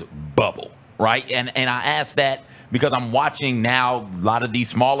year's bubble, right? And I ask that because I'm watching now a lot of these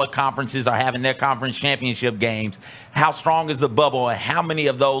smaller conferences are having their conference championship games. How strong is the bubble, and how many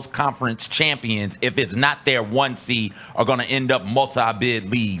of those conference champions, if it's not their 1 seed, are going to end up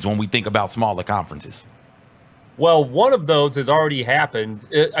multi-bid leagues when we think about smaller conferences? Well, one of those has already happened.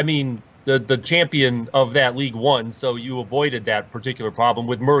 The champion of that league won, so you avoided that particular problem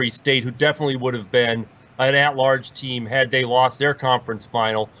with Murray State, who definitely would have been an at-large team had they lost their conference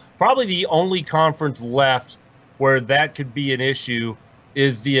final. Probably the only conference left where that could be an issue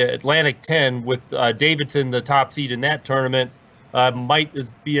is the Atlantic 10 with Davidson, the top seed in that tournament, might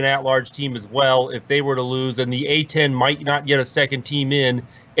be an at-large team as well if they were to lose, and the A10 might not get a second team in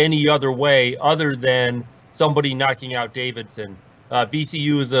any other way other than somebody knocking out Davidson.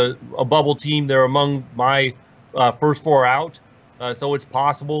 VCU is a bubble team. They're among my first 4 out. So it's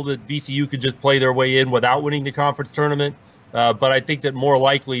possible that VCU could just play their way in without winning the conference tournament. But I think that more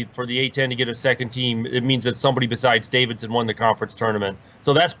likely for the A10 to get a second team, it means that somebody besides Davidson won the conference tournament.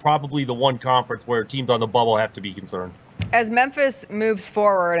 So that's probably the one conference where teams on the bubble have to be concerned. As Memphis moves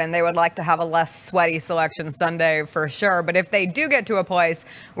forward, and they would like to have a less sweaty Selection Sunday for sure, but if they do get to a place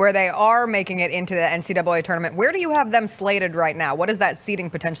where they are making it into the NCAA tournament, where do you have them slated right now? What does that seeding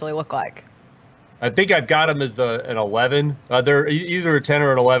potentially look like? I think I've got them as an 11. They're either a 10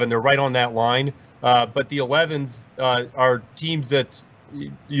 or an 11. They're right on that line. But the 11s are teams that,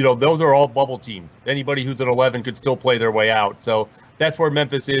 those are all bubble teams. Anybody who's an 11 could still play their way out. So that's where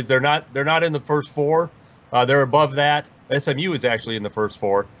Memphis is. They're not in the first four. They're above that. SMU is actually in the first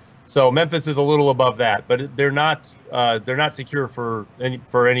four. So Memphis is a little above that, but they're not secure for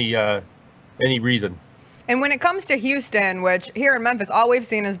any reason. And when it comes to Houston, which here in Memphis, all we've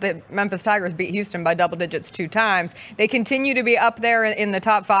seen is the Memphis Tigers beat Houston by double digits 2 times. They continue to be up there in the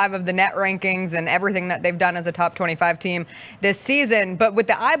top 5 of the net rankings and everything that they've done as a top 25 team this season. But with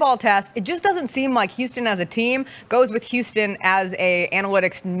the eyeball test, it just doesn't seem like Houston as a team goes with Houston as a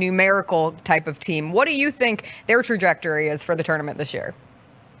analytics numerical type of team. What do you think their trajectory is for the tournament this year?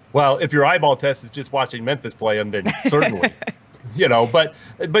 Well, if your eyeball test is just watching Memphis play them, then certainly,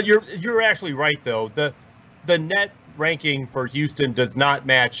 but you're actually right though. The net ranking for Houston does not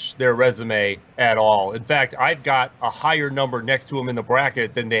match their resume at all. In fact, I've got a higher number next to them in the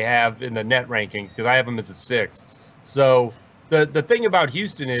bracket than they have in the net rankings because I have them as a 6. So the thing about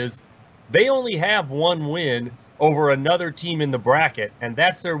Houston is they only have one win over another team in the bracket, and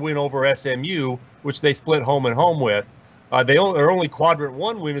that's their win over SMU, which they split home and home with. Their only quadrant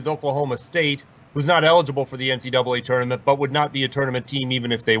 1 win is Oklahoma State, who's not eligible for the NCAA tournament, but would not be a tournament team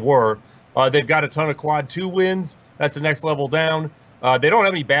even if they were. They've got a ton of quad 2 wins. That's the next level down. They don't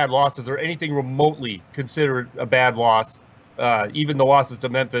have any bad losses or anything remotely considered a bad loss. Even the losses to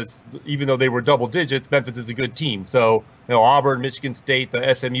Memphis, even though they were double digits, Memphis is a good team. So, Auburn, Michigan State,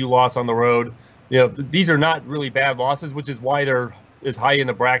 the SMU loss on the road, these are not really bad losses, which is why they're as high in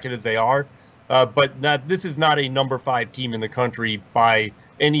the bracket as they are. But this is not a number 5 team in the country by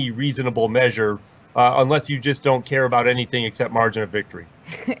any reasonable measure, unless you just don't care about anything except margin of victory.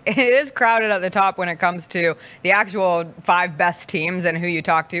 It is crowded at the top when it comes to the actual 5 best teams, and who you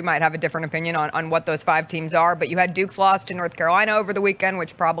talk to might have a different opinion on what those 5 teams are. But you had Duke's loss to North Carolina over the weekend,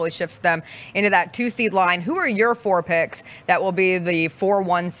 which probably shifts them into that 2-seed line. Who are your 4 picks that will be the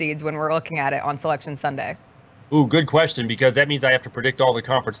 4-1 seeds when we're looking at it on Selection Sunday? Ooh, good question, because that means I have to predict all the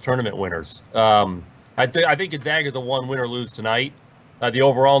conference tournament winners. I think Gonzaga's a 1 win or lose tonight. The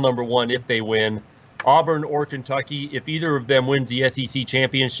overall number 1 if they win. Auburn or Kentucky, if either of them wins the SEC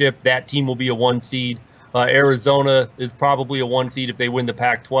championship, that team will be a 1 seed. Arizona is probably a 1 seed if they win the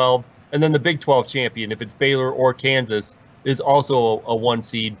Pac-12. And then the Big 12 champion, if it's Baylor or Kansas, is also a 1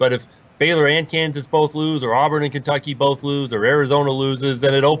 seed. But if Baylor and Kansas both lose, or Auburn and Kentucky both lose, or Arizona loses,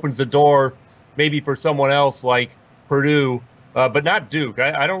 then it opens the door maybe for someone else like Purdue, but not Duke.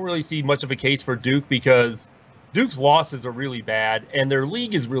 I don't really see much of a case for Duke because Duke's losses are really bad and their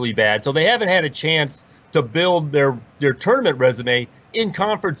league is really bad. So they haven't had a chance to build their tournament resume in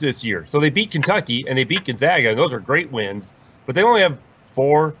conference this year. So they beat Kentucky and they beat Gonzaga, and those are great wins. But they only have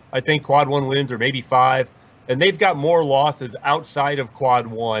 4, I think, quad 1 wins, or maybe 5. And they've got more losses outside of quad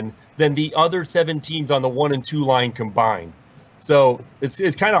 1 than the other 7 teams on the 1 and 2 line combined. So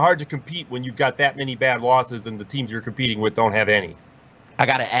it's kind of hard to compete when you've got that many bad losses and the teams you're competing with don't have any. I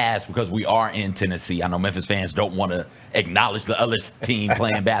got to ask, because we are in Tennessee. I know Memphis fans don't want to acknowledge the other team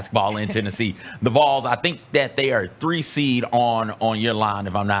playing basketball in Tennessee. The Vols, I think that they are 3 seed on your line,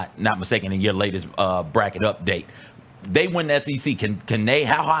 if I'm not mistaken, in your latest bracket update. They win the SEC. Can they?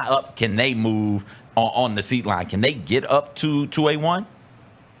 How high up can they move on the seed line? Can they get up to a 1?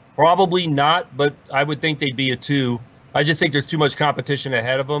 Probably not, but I would think they'd be a 2. I just think there's too much competition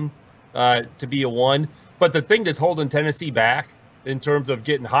ahead of them to be a 1. But the thing that's holding Tennessee back in terms of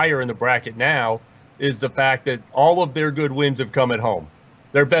getting higher in the bracket now is the fact that all of their good wins have come at home.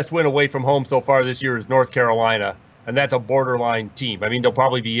 Their best win away from home so far this year is North Carolina, and that's a borderline team. I mean, they'll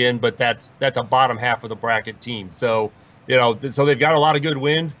probably be in, but that's a bottom half of the bracket team. So, so they've got a lot of good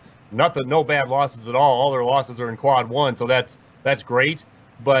wins, no bad losses at all. All their losses are in quad 1, so that's great.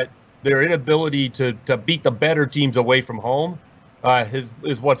 But their inability to beat the better teams away from home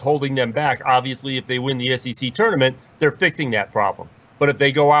is what's holding them back. Obviously, if they win the SEC tournament, they're fixing that problem. But if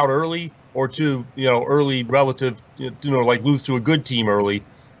they go out early, or to early relative, like lose to a good team early,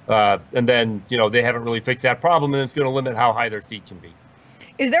 and then they haven't really fixed that problem, and it's going to limit how high their seed can be.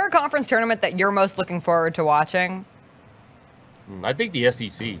 Is there a conference tournament that you're most looking forward to watching? I think the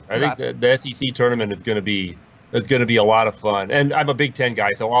SEC. I think the SEC tournament is going to be a lot of fun. And I'm a Big Ten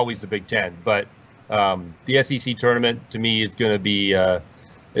guy, so always the Big Ten. But the SEC tournament, to me, is going to be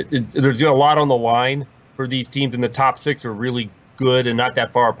there's a lot on the line for these teams, and the top 6 are really good and not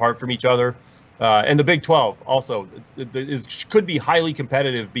that far apart from each other. And the Big 12 also could be highly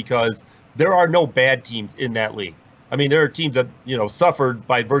competitive because there are no bad teams in that league. I mean, there are teams that suffered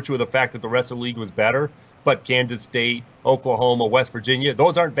by virtue of the fact that the rest of the league was better, But Kansas State, Oklahoma, West Virginia,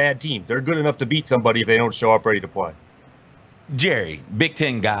 those aren't bad teams. They're good enough to beat somebody if they don't show up ready to play. Jerry, Big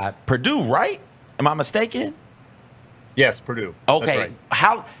Ten guy, Purdue, right? Am I mistaken? Yes, Purdue. Okay, That's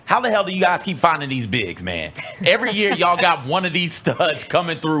right. How the hell do you guys keep finding these bigs, man? Every year y'all got one of these studs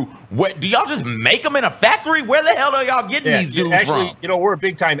coming through. What do y'all just make them in a factory? Where the hell are y'all getting these dudes actually, from? you know, we're a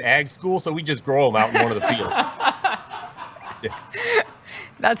big-time ag school, so we just grow them out in one of the fields.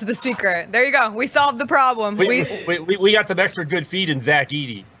 That's the secret. There you go. We solved the problem. We got some extra good feed in Zach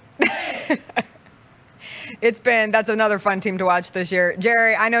Edey. That's another fun team to watch this year.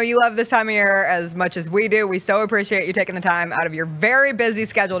 Jerry, I know you love this time of year as much as we do. We so appreciate you taking the time out of your very busy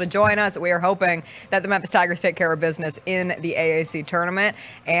schedule to join us. We are hoping that the Memphis Tigers take care of business in the AAC tournament,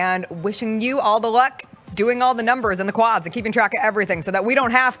 and wishing you all the luck doing all the numbers and the quads and keeping track of everything so that we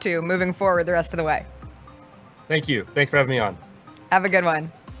don't have to moving forward the rest of the way. Thank you. Thanks for having me on. Have a good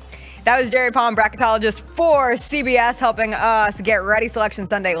one. That was Jerry Palm, bracketologist for CBS, helping us get ready. Selection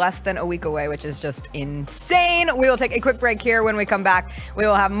Sunday less than a week away, which is just insane. We will take a quick break here. When we come back, we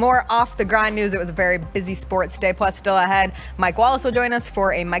will have more off the grind news. It was a very busy sports day, plus still ahead. Mike Wallace will join us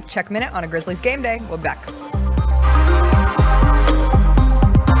for a Mike Check Minute on a Grizzlies game day. We'll be back.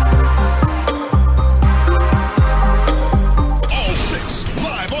 All six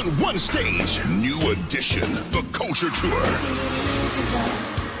live on one stage. New edition, the Culture Tour.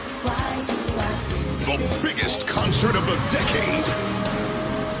 The biggest concert of the decade.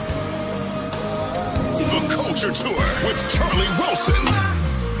 The Culture Tour with Charlie Wilson.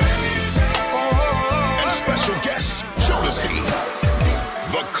 And special guests, Jodeci.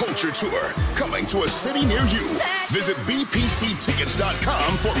 The Culture Tour, coming to a city near you. Visit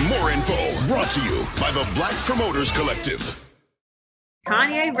bpctickets.com for more info. Brought to you by the Black Promoters Collective.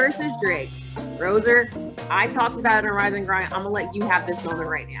 Kanye versus Drake. Roser, I talked about it on Rise and Grind. I'm going to let you have this moment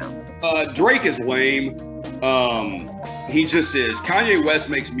right now. Drake is lame. He just is. Kanye West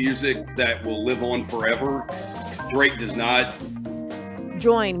makes music that will live on forever. Drake does not.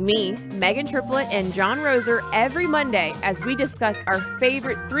 Join me, Megan Triplett, and John Roser every Monday as we discuss our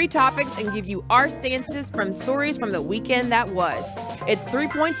favorite 3 topics and give you our stances from stories from the weekend that was. It's 3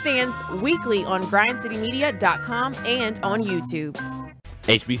 Point Stance weekly on grindcitymedia.com and on YouTube.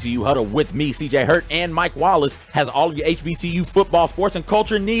 HBCU Huddle with me, CJ Hurt, and Mike Wallace has all of your HBCU football, sports, and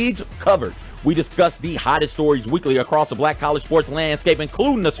culture needs covered. We discuss the hottest stories weekly across the black college sports landscape,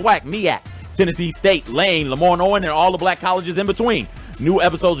 including the SWAC, MEAC, Tennessee State, Lane, Lamorne Owen, and all the black colleges in between. New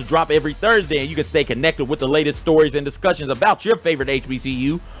episodes drop every Thursday, and you can stay connected with the latest stories and discussions about your favorite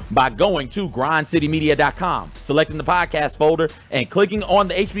HBCU by going to grindcitymedia.com, selecting the podcast folder, and clicking on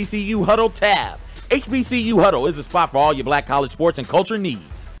the HBCU Huddle tab. HBCU Huddle is a spot for all your black college sports and culture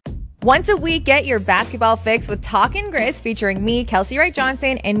needs. Once a week, get your basketball fix with Talkin' Grizz, featuring me, Kelsey Wright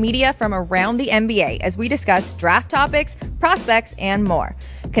Johnson, and media from around the NBA as we discuss draft topics, prospects, and more.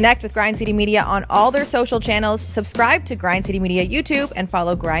 Connect with Grind City Media on all their social channels, subscribe to Grind City Media YouTube, and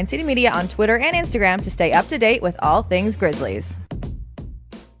follow Grind City Media on Twitter and Instagram to stay up to date with all things Grizzlies.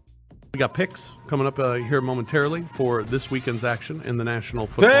 We got picks coming up here momentarily for this weekend's action in the National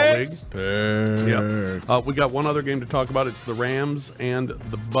Football League. Yep. We got one other game to talk about. It's the Rams and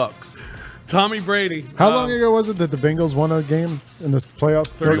the Bucks. Tommy Brady. How long ago was it that the Bengals won a game in the playoffs?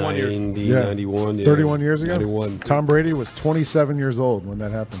 31 years. 91. Yeah. 31 years ago? 91. Tom Brady was 27 years old when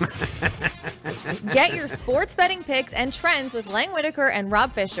that happened. Get your sports betting picks and trends with Lang Whitaker and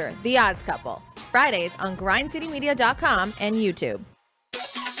Rob Fisher, the Odds Couple. Fridays on grindcitymedia.com and YouTube.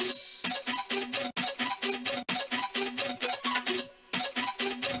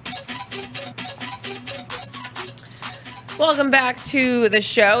 Welcome back to the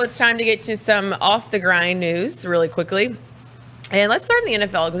show. It's time to get to some off the grind news really quickly. And let's start in the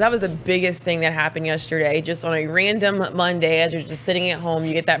NFL, because that was the biggest thing that happened yesterday. Just on a random Monday, as you're just sitting at home,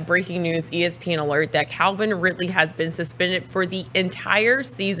 you get that breaking news ESPN alert that Calvin Ridley has been suspended for the entire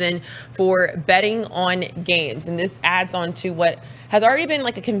season for betting on games. And this adds on to what has already been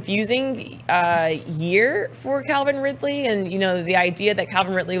like a confusing year for Calvin Ridley. And, you know, the idea that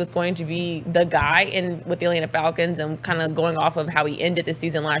Calvin Ridley was going to be the guy with the Atlanta Falcons, and kind of going off of how he ended the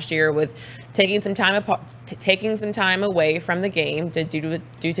season last year with taking some time away from the game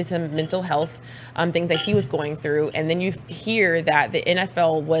due to some mental health things that he was going through. And then you hear that the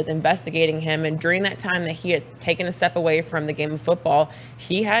NFL was investigating him, and during that time that he had taken a step away from the game of football,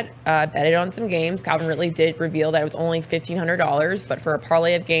 he had betted on some games. Calvin Ridley did reveal that it was only $1,500, but for a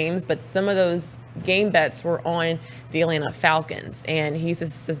parlay of games. But some of those game bets were on the Atlanta Falcons, and he's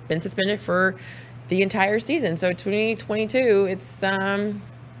been suspended for the entire season. So 2022, it's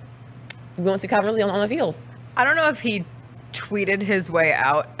we won't see Calvin Ridley on the field. I don't know if he tweeted his way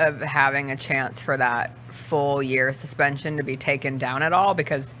out of having a chance for that full year suspension to be taken down at all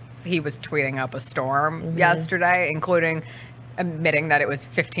because he was tweeting up a storm yesterday, including admitting that it was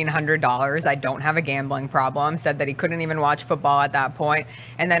 $1,500. I don't have a gambling problem. Said that he couldn't even watch football at that point,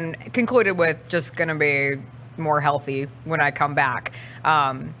 and then concluded with just going to be more healthy when I come back.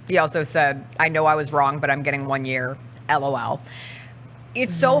 He also said, I know I was wrong, but I'm getting 1 year, LOL.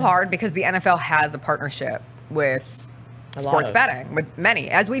 It's so hard because the NFL has a partnership with sports betting, with many.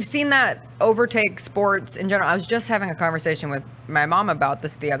 As we've seen that overtake sports in general. I was just having a conversation with my mom about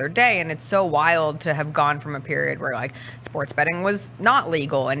this the other day, and it's so wild to have gone from a period where like sports betting was not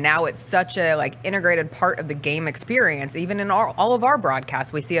legal, and now it's such a like integrated part of the game experience. Even in all of our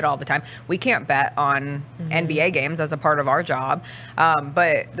broadcasts, we see it all the time. We can't bet on NBA games as a part of our job,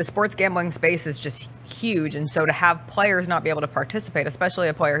 but the sports gambling space is just huge, and so to have players not be able to participate, especially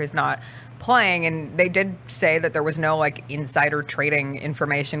a player who's not playing, and they did say that there was no like insider trading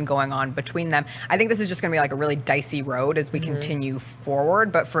information going on between them. I think this is just going to be like a really dicey road as we continue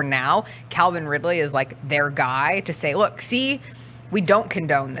forward, but for now, Calvin Ridley is like their guy to say, look, see, we don't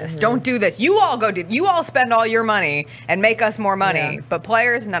condone this. Don't do this. You all spend all your money and make us more money, but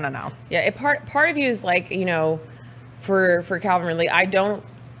players, no. Yeah, part of you is like, you know, for Calvin Ridley,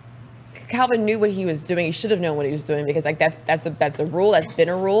 Calvin knew what he was doing. He should have known what he was doing because like that's a rule. That's been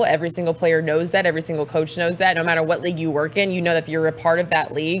a rule. Every single player knows that. Every single coach knows that. No matter what league you work in, you know that if you're a part of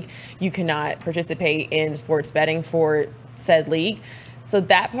that league, you cannot participate in sports betting for said league. So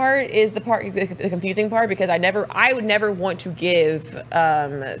that part is the confusing part, because I would never want to give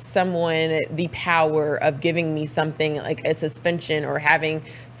someone the power of giving me something like a suspension or having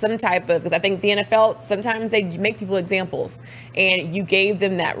some type of, because I think the NFL, sometimes they make people examples, and you gave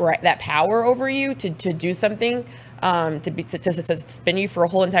them that power over you to do something, to suspend you for a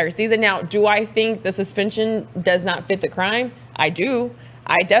whole entire season. Now, do I think the suspension does not fit the crime? I do.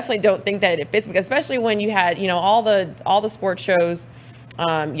 I definitely don't think that it fits, because especially when you had, you know, all the sports shows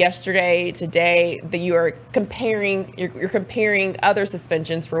yesterday, today, that you are comparing, you're comparing other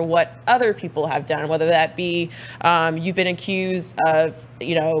suspensions for what other people have done, whether that be you've been accused of,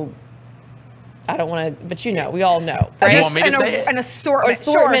 you know, I don't want to, but you know, we all know, right? You want me to say it? An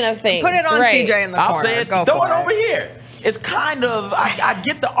assortment of things. Put it on CJ in the corner. I'll say it. Throw it over here. It's kind of, I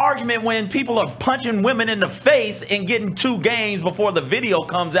get the argument when people are punching women in the face and getting 2 games before the video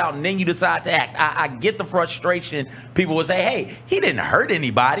comes out and then you decide to act. I get the frustration. People will say, hey, he didn't hurt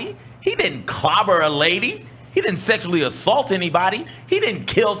anybody. He didn't clobber a lady. He didn't sexually assault anybody. He didn't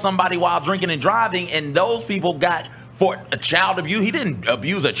kill somebody while drinking and driving. And those people got for a child abuse. He didn't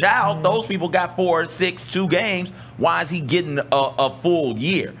abuse a child. Those people got 4, 6, 2 games. Why is he getting a full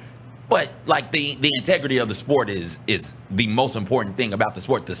year? But like the integrity of the sport is the most important thing about the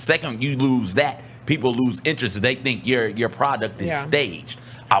sport. The second you lose that, people lose interest. They think your product is staged.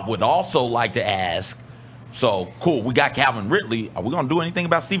 I would also like to ask, so cool, we got Calvin Ridley. Are we gonna do anything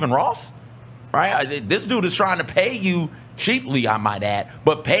about Stephen Ross? Right? This dude is trying to pay you cheaply, I might add,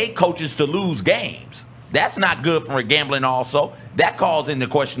 but pay coaches to lose games. That's not good for gambling also. That calls into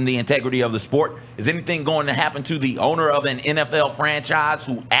question the integrity of the sport. Is anything going to happen to the owner of an NFL franchise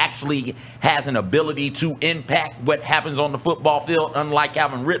who actually has an ability to impact what happens on the football field, unlike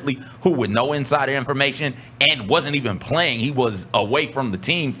Calvin Ridley, who with no insider information and wasn't even playing. He was away from the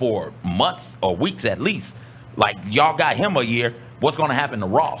team for months or weeks at least. Like, y'all got him a year. What's going to happen to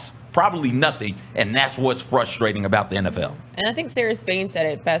Ross? Probably nothing, and that's what's frustrating about the NFL. And I think Sarah Spain said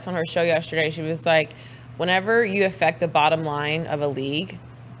it best on her show yesterday. She was like, whenever you affect the bottom line of a league,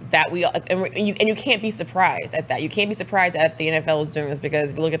 that you can't be surprised at that. You can't be surprised that the NFL is doing this, because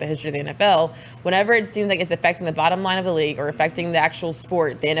if you look at the history of the NFL, whenever it seems like it's affecting the bottom line of the league or affecting the actual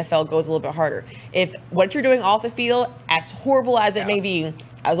sport, the NFL goes a little bit harder. If what you're doing off the field, as horrible as it may be,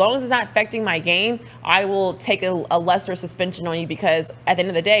 as long as it's not affecting my game, I will take a lesser suspension on you, because at the end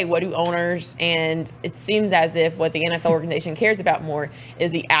of the day, what do owners, and it seems as if what the NFL organization cares about more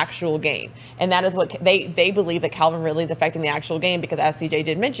is the actual game. And that is what they believe, that Calvin Ridley is affecting the actual game, because as CJ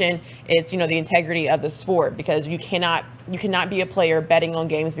did mention, it's, you know, the integrity of the sport, because you cannot be a player betting on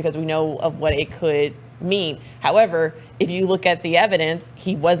games because we know of what it could mean. However, if you look at the evidence,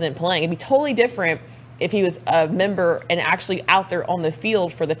 he wasn't playing. It'd be totally different if he was a member and actually out there on the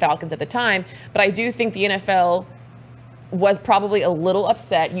field for the Falcons at the time. But I do think the NFL was probably a little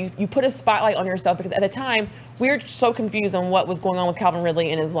upset. You put a spotlight on yourself, because at the time we were so confused on what was going on with Calvin Ridley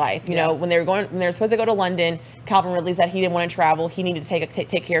in his life. You know, when they were supposed to go to London, Calvin Ridley said he didn't want to travel. He needed to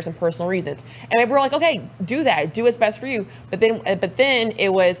take care of some personal reasons. And we were like, okay, do that. Do what's best for you. But then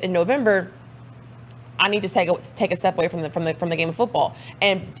it was in November, I need to take a step away from the game of football.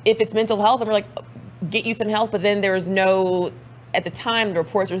 And if it's mental health, and we're like, get you some help, but then there's no at the time, the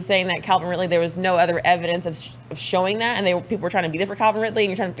reports were saying that Calvin Ridley, there was no other evidence of showing that, and people were trying to be there for Calvin Ridley, and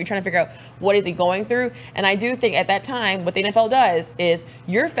you're trying to figure out what is he going through. And I do think at that time, what the NFL does is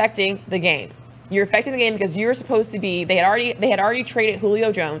you're affecting the game. You're affecting the game because you're supposed to be. They had already traded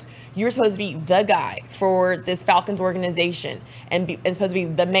Julio Jones. You were supposed to be the guy for this Falcons organization and supposed to be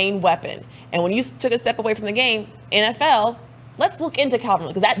the main weapon. And when you took a step away from the game, NFL, let's look into Calvin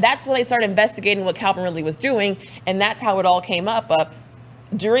Ridley, because that's when they started investigating what Calvin Ridley was doing, and that's how it all came up.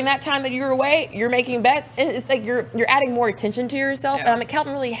 During that time that you were away, you're making bets, and it's like you're adding more attention to yourself. Yeah.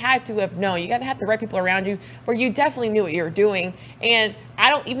 Calvin really had to have known. You got to have the right people around you where you definitely knew what you were doing. And I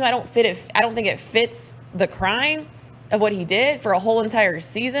don't think it fits the crime of what he did for a whole entire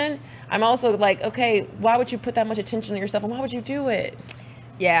season. I'm also like, okay, why would you put that much attention to yourself, and why would you do it?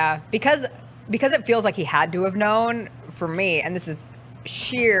 Yeah, because it feels like he had to have known. For me, and this is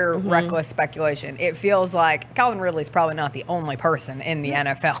sheer reckless speculation, it feels like Calvin Ridley's probably not the only person in the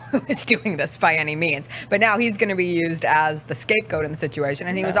NFL who is doing this by any means. But now he's going to be used as the scapegoat in the situation,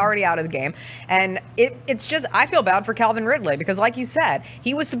 and he was already out of the game. And it's just, I feel bad for Calvin Ridley because, like you said,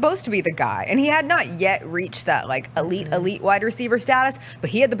 he was supposed to be the guy, and he had not yet reached that like elite wide receiver status, but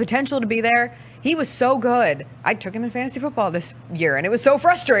he had the potential to be there. He was so good. I took him in fantasy football this year, and it was so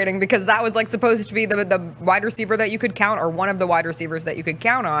frustrating because that was like supposed to be the wide receiver that you could count, or one of the wide receivers that you could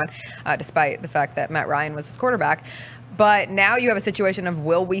count on, despite the fact that Matt Ryan was his quarterback. But now you have a situation of,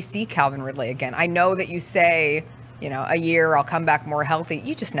 will we see Calvin Ridley again? I know that you say, a year I'll come back more healthy.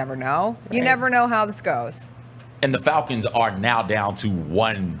 You just never know. Right. You never know how this goes. And the Falcons are now down to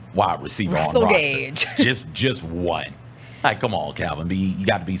one wide receiver Russell on roster. Gage. Just one. Like, come on, Calvin. You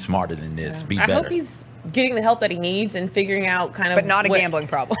got to be smarter than this. Be better. I hope he's getting the help that he needs and figuring out kind of. But not a gambling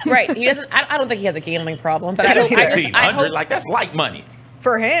problem. Right. He doesn't. I don't think he has a gambling problem. But it's $1,500. Like, that's light money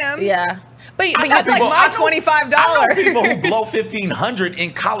for him. Yeah. But that's like my $25. I know people who blow $1,500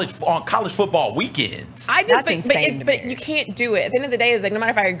 in college football weekends. But you can't do it. At the end of the day, it's like, no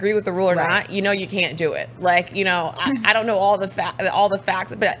matter if I agree with the rule or not, you can't do it. Like, I don't know all the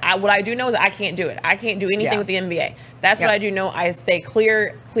facts, but what I do know is I can't do it. I can't do anything with the NBA. That's what I do know. I stay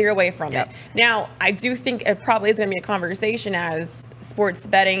clear away from it. Now, I do think it probably is going to be a conversation as sports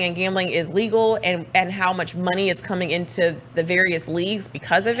betting and gambling is legal, and how much money is coming into the various leagues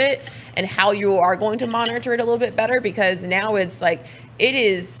because of it, and how you are going to monitor it a little bit better, because now it's like,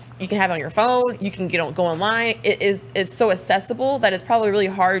 you can have it on your phone, you can go online. It's so accessible that it's probably really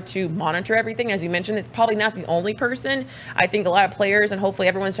hard to monitor everything. As you mentioned, it's probably not the only person. I think a lot of players, and hopefully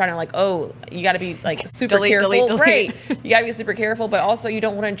everyone's trying to like, oh, you got to be like super careful. Delete. Right. You got to be super careful, but also you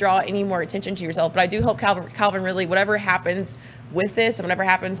don't want to draw any more attention to yourself. But I do hope Calvin Ridley, whatever happens with this and whatever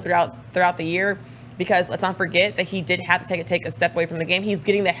happens throughout the year, because let's not forget that he did have to take a step away from the game. He's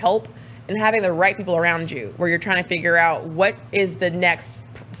getting the help and having the right people around you, where you're trying to figure out what is the next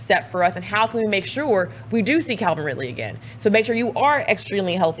step for us and how can we make sure we do see Calvin Ridley again. So make sure you are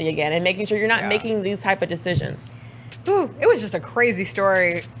extremely healthy again, and making sure you're not making these type of decisions. Ooh, it was just a crazy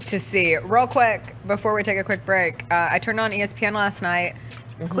story to see. Real quick, before we take a quick break, I turned on ESPN last night.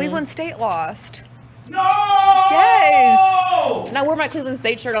 Cleveland State lost. No! Yes! And I wore my Cleveland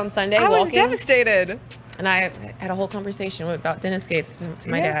State shirt on Sunday. I was devastated. And I had a whole conversation about tennis skates to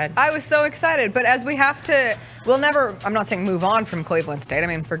my dad. I was so excited. But as we'll never, I'm not saying move on from Cleveland State. I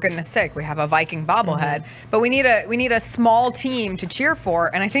mean, for goodness sake, we have a Viking bobblehead. But we need a small team to cheer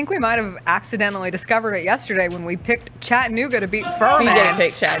for. And I think we might have accidentally discovered it yesterday when we picked Chattanooga to beat Furman. CJ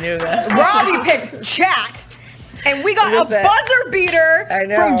picked Chattanooga. Robbie picked Chat. And we got a buzzer beater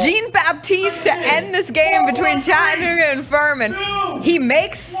from Jean Baptiste to end this game between Chattanooga and Furman. He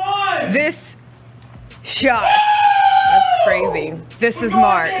makes this shot. That's crazy. This is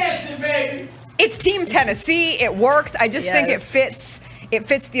March. It's Team Tennessee. It works. I just think it fits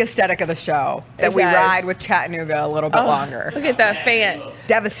the aesthetic of the show that we ride with Chattanooga a little bit longer. Look at that fan.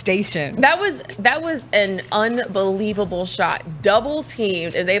 Devastation. That was an unbelievable shot. Double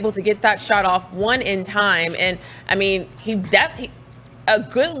teamed, is able to get that shot off one in time. And I mean, he a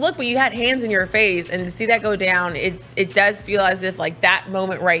good look, but you had hands in your face, and to see that go down, it does feel as if like that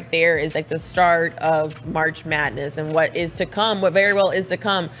moment right there is like the start of March Madness and what is to come, what very well is to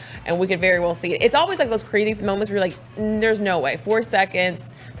come, and we could very well see it. It's always like those crazy moments where you're like, there's no way. 4 seconds,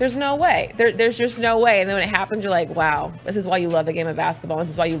 there's no way. There's just no way. And then when it happens, you're like, wow, this is why you love the game of basketball.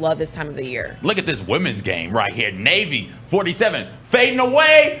 This is why you love this time of the year. Look at this women's game right here. Navy 47 fading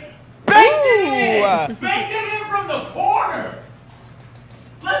away. Baked it in from the corner.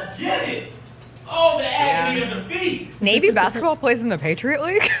 Let's get it. Oh, the agony of the feet. Navy basketball plays in the Patriot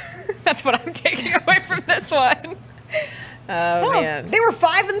League? That's what I'm taking away from this one. Oh, man. They were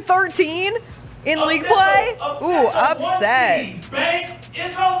 5-13. In league play? Ooh, upset. Bank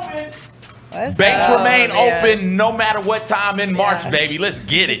is open. Banks remain open no matter what time in March, baby. Let's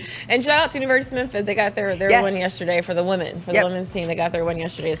get it. And shout out to University of Memphis. They got their win yesterday for the women. For the women's team, they got their win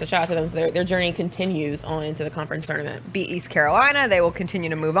yesterday. So shout out to them. So their journey continues on into the conference tournament. Beat East Carolina. They will continue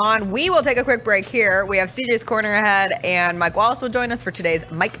to move on. We will take a quick break here. We have CJ's Corner ahead, and Mike Wallace will join us for today's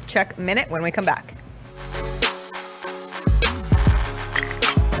Mic Check Minute when we come back.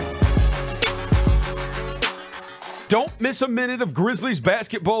 Don't miss a minute of Grizzlies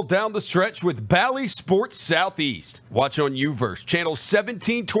basketball down the stretch with Bally Sports Southeast. Watch on UVerse, channel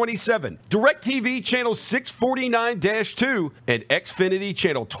 1727, DirecTV, channel 649-2, and Xfinity,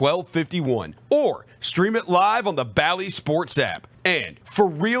 channel 1251. Or stream it live on the Bally Sports app. And for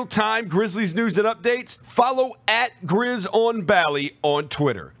real-time Grizzlies news and updates, follow @Grizz on Bally on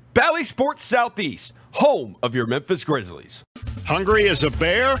Twitter. Bally Sports Southeast, home of your Memphis Grizzlies. Hungry as a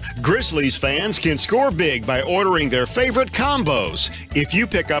bear? Grizzlies fans can score big by ordering their favorite combos. If you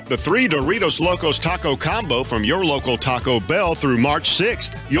pick up the 3 Doritos Locos Taco Combo from your local Taco Bell through March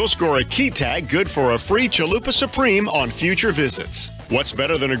 6th, you'll score a key tag good for a free Chalupa Supreme on future visits. What's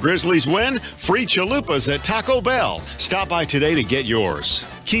better than a Grizzlies win? Free chalupas at Taco Bell. Stop by today to get yours.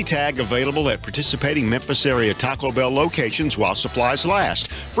 Key tag available at participating Memphis area Taco Bell locations while supplies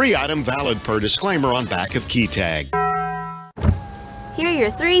last. Free item valid per disclaimer on back of key tag. Here are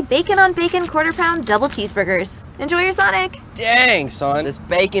your 3 bacon on bacon quarter-pound double cheeseburgers. Enjoy your Sonic. Dang, son. This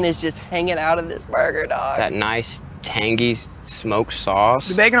bacon is just hanging out of this burger, dog. That nice, tangy smoked sauce.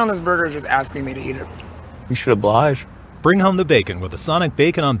 The bacon on this burger is just asking me to eat it. You should oblige. Bring home the bacon with a Sonic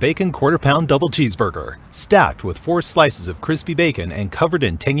Bacon on Bacon quarter-pound double cheeseburger, stacked with 4 slices of crispy bacon and covered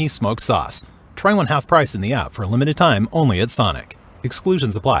in tangy smoked sauce. Try one half price in the app for a limited time only at Sonic.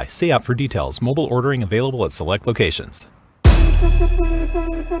 Exclusions apply. See app for details. Mobile ordering available at select locations.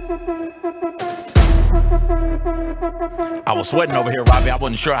 I was sweating over here, Robbie. I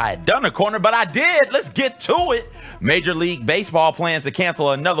wasn't sure I had done a corner, but I did. Let's get to it. Major League Baseball plans to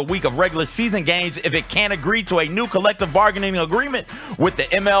cancel another week of regular season games if it can't agree to a new collective bargaining agreement with the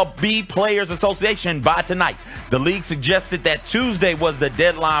MLB Players Association by tonight. The league suggested that Tuesday was the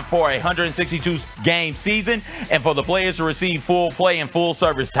deadline for a 162-game season and for the players to receive full play and full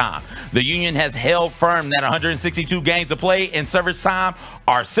service time. The union has held firm that 162 games of play and service time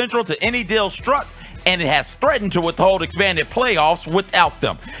are central to any deal struck, and it has threatened to withhold expanded playoffs without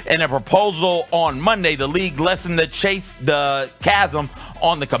them. In a proposal on Monday, the league lessened the chasm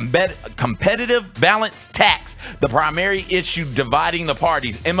on the competitive balance tax, the primary issue dividing the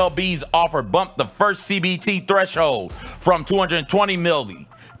parties. MLB's offer bumped the first CBT threshold from $220 million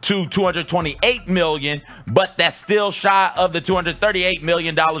to $228 million, but that's still shy of the $238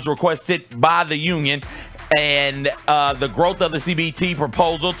 million requested by the union. And the growth of the CBT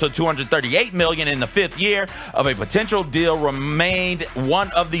proposal to $238 million in the 5th year of a potential deal remained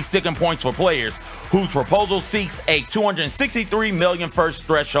one of the sticking points for players, whose proposal seeks a $263 million first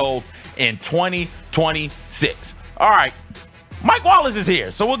threshold in 2026. All right, Mike Wallace is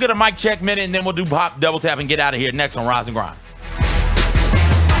here, so we'll get a mic check minute, and then we'll do pop double tap and get out of here next on Rise and Grind.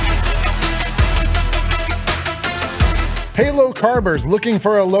 Hey, low carbers, looking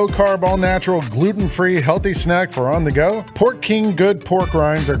for a low carb, all natural, gluten free, healthy snack for on the go? Pork King Good pork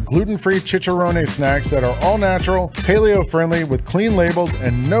rinds are gluten free chicharrone snacks that are all natural, paleo friendly, with clean labels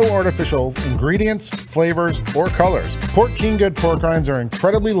and no artificial ingredients, flavors, or colors. Pork King Good pork rinds are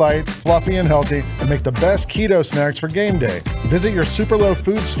incredibly light, fluffy, and healthy, and make the best keto snacks for game day. Visit your Superlow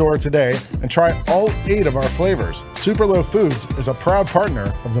Foods store today and try all 8 of our flavors. Superlow Foods is a proud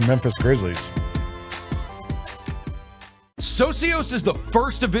partner of the Memphis Grizzlies. Socios is the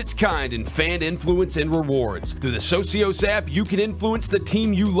first of its kind in fan influence and rewards. Through the Socios app, you can influence the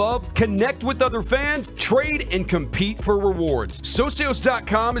team you love, connect with other fans, trade, and compete for rewards.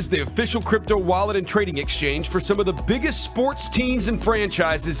 Socios.com is the official crypto wallet and trading exchange for some of the biggest sports teams and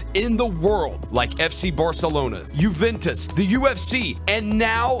franchises in the world, like FC Barcelona, Juventus, the UFC, and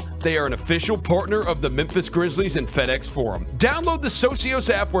now they are an official partner of the Memphis Grizzlies and FedEx Forum. Download the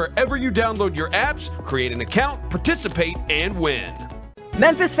Socios app wherever you download your apps, create an account, participate, and win.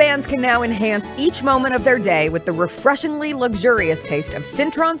 Memphis fans can now enhance each moment of their day with the refreshingly luxurious taste of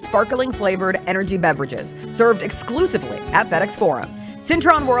Cintron sparkling flavored energy beverages, served exclusively at FedEx Forum.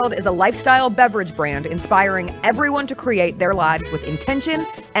 Cintron World is a lifestyle beverage brand inspiring everyone to create their lives with intention,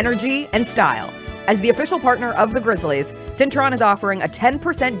 energy, and style. As the official partner of the Grizzlies, Cintron is offering a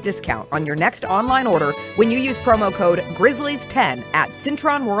 10% discount on your next online order when you use promo code Grizzlies10 at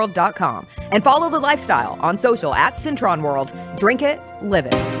CintronWorld.com. And follow the lifestyle on social at Cintron World. Drink it, live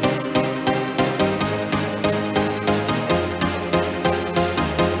it.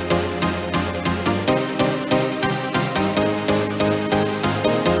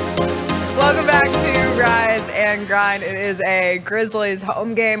 and Grind. It is a Grizzlies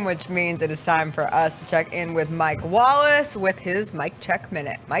home game, which means it is time for us to check in with Mike Wallace with his Mike Check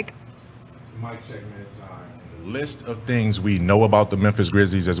Minute. Mike? Mike Check Minute time. The list of things we know about the Memphis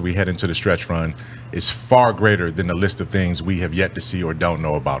Grizzlies as we head into the stretch run is far greater than the list of things we have yet to see or don't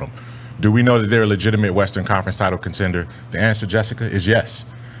know about them. Do we know that they're a legitimate Western Conference title contender? The answer, Jessica, is yes.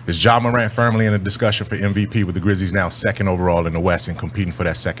 Is Ja Morant firmly in a discussion for MVP with the Grizzlies now second overall in the West and competing for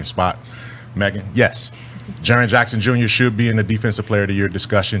that second spot? Meghan, yes. Jaren Jackson Jr. should be in the Defensive Player of the Year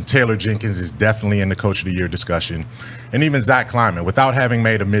discussion. Taylor Jenkins is definitely in the Coach of the Year discussion. And even Zach Kleiman, without having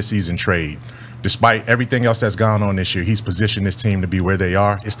made a midseason trade, despite everything else that's gone on this year, he's positioned this team to be where they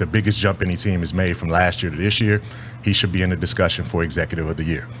are. It's the biggest jump any team has made from last year to this year. He should be in the discussion for Executive of the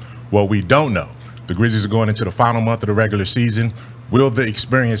Year. What we don't know, the Grizzlies are going into the final month of the regular season. Will the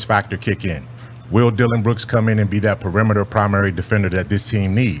experience factor kick in? Will Dillon Brooks come in and be that perimeter primary defender that this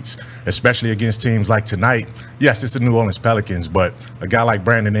team needs, especially against teams like tonight? Yes, it's the New Orleans Pelicans, but a guy like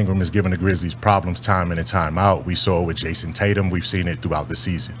Brandon Ingram is giving the Grizzlies problems time in and time out. We saw it with Jason Tatum. We've seen it throughout the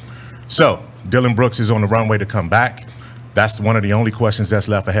season. So Dillon Brooks is on the runway to come back. That's one of the only questions that's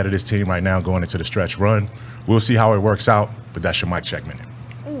left ahead of this team right now going into the stretch run. We'll see how it works out, but that's your Mike Check Minute.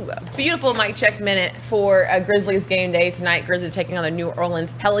 Beautiful Mike Check Minute for a Grizzlies game day tonight. Grizzlies taking on the New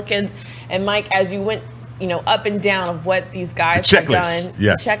Orleans Pelicans. And Mike, as you went, up and down of what these guys have done,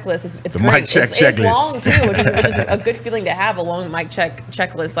 yes. The checklist, it's the great. Mike Check checklist. It's long too, which is a good feeling to have a long Mike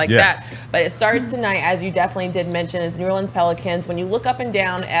checklist like that. But it starts tonight, as you definitely did mention, is New Orleans Pelicans. When you look up and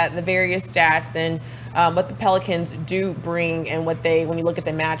down at the various stats and what the Pelicans do bring and when you look at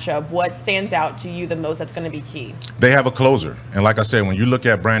the matchup, what stands out to you the most that's going to be key? They have a closer. And like I said, when you look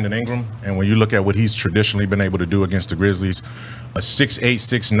at Brandon Ingram and when you look at what he's traditionally been able to do against the Grizzlies, a 6'8",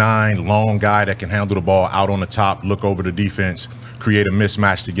 6'9", long guy that can handle the ball out on the top, look over the defense, create a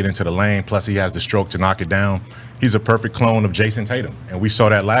mismatch to get into the lane, plus he has the stroke to knock it down. He's a perfect clone of Jason Tatum. And we saw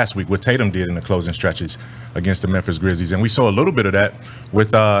that last week, what Tatum did in the closing stretches against the Memphis Grizzlies. And we saw a little bit of that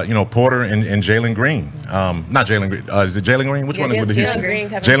with, Porter and Jalen Green. Not Jalen Green. Is it Jalen Green? Which one is with the Houston?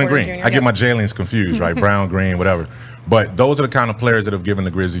 Jalen Green. I get my Jalen's confused, right? Brown, Green, whatever. But those are the kind of players that have given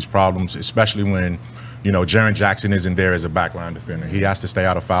the Grizzlies problems, especially when, Jaren Jackson isn't there as a backline defender. He has to stay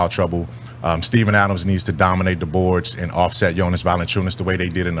out of foul trouble. Steven Adams needs to dominate the boards and offset Jonas Valanciunas the way they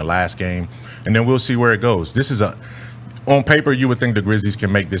did in the last game. And then we'll see where it goes. This is on paper, you would think the Grizzlies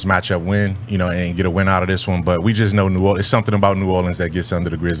can make this matchup win, and get a win out of this one. But we just know New Orleans. It's something about New Orleans that gets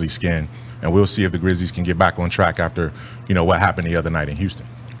under the Grizzlies' skin. And we'll see if the Grizzlies can get back on track after, what happened the other night in Houston.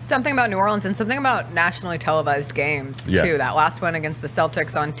 Something about New Orleans and something about nationally televised games, too. That last one against the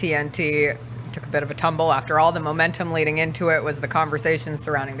Celtics on TNT took a bit of a tumble after all the momentum leading into it was the conversation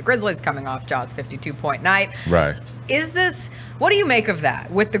surrounding the Grizzlies coming off Ja's 52-point night. Right. What do you make of that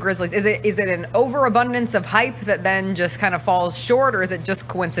with the Grizzlies? Is it an overabundance of hype that then just kind of falls short, or is it just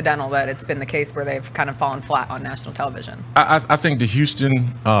coincidental that it's been the case where they've kind of fallen flat on national television? I think the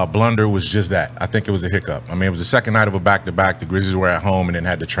Houston blunder was just that. I think it was a hiccup. I mean, it was the second night of a back-to-back. The Grizzlies were at home and then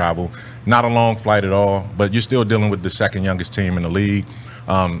had to travel. Not a long flight at all, but you're still dealing with the second youngest team in the league.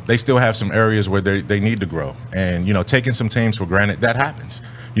 They still have some areas where they need to grow. And, taking some teams for granted, that happens.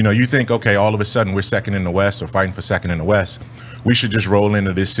 You think, okay, all of a sudden we're second in the West or fighting for second in the West. We should just roll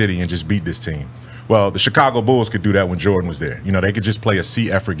into this city and just beat this team. Well, the Chicago Bulls could do that when Jordan was there. They could just play a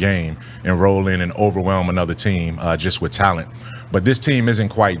C-effort game and roll in and overwhelm another team just with talent. But this team isn't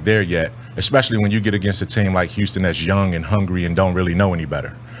quite there yet, especially when you get against a team like Houston that's young and hungry and don't really know any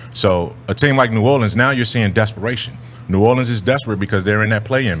better. So a team like New Orleans, now you're seeing desperation. New Orleans is desperate because they're in that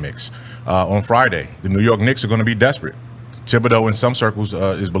play-in mix. On Friday, the New York Knicks are going to be desperate. Thibodeau, in some circles,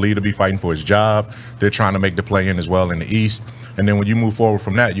 is believed to be fighting for his job. They're trying to make the play-in as well in the East. And then when you move forward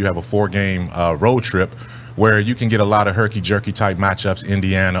from that, you have a 4-game road trip where you can get a lot of herky-jerky type matchups.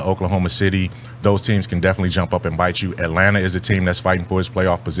 Indiana, Oklahoma City, those teams can definitely jump up and bite you. Atlanta is a team that's fighting for its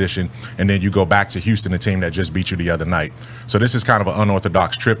playoff position. And then you go back to Houston, a team that just beat you the other night. So this is kind of an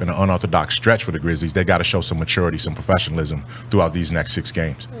unorthodox trip and an unorthodox stretch for the Grizzlies. They got to show some maturity, some professionalism throughout these next 6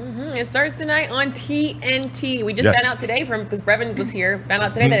 games. It starts tonight on TNT. We just found out today because Brevin was here, found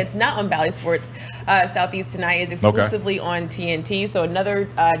out today that it's not on Bally Sports Southeast tonight. It's exclusively on TNT. So another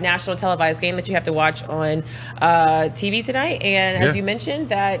national televised game that you have to watch on TV tonight. And as you mentioned,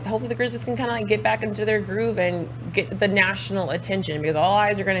 that hopefully the Grizzlies can kind of get back into their groove and get the national attention because all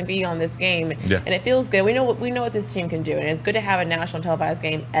eyes are going to be on this game. And it feels good. We know what this team can do. And it's good to have a national televised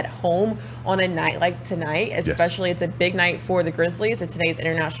game at home on a night like tonight, especially it's a big night for the Grizzlies. It's today's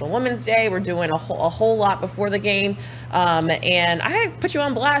International Women's Women's Day. We're doing a whole lot before the game. And I put you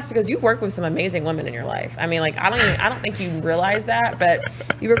on blast because you work with some amazing women in your life. I mean, like, I don't think you realize that, but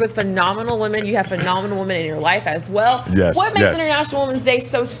you work with phenomenal women. You have phenomenal women in your life as well. Yes. What makes International Women's Day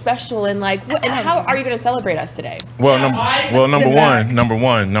so special, and like, and how are you going to celebrate us today? Well, number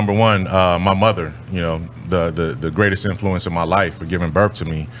one, my mother, you know, the greatest influence in my life for giving birth to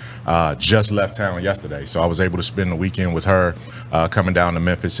me, just left town yesterday. So I was able to spend the weekend with her, coming down to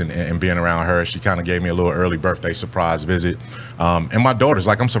Memphis and being around her. She kind of gave me a little early birthday surprise visit. And my daughters,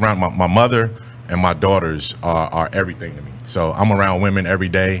 like, I'm surrounded, my mother and my daughters are everything to me. So I'm around women every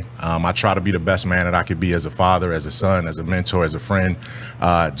day. I try to be the best man that I could be as a father, as a son, as a mentor, as a friend,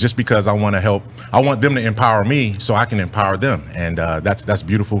 just because I want to help. I want them to empower me so I can empower them. And that's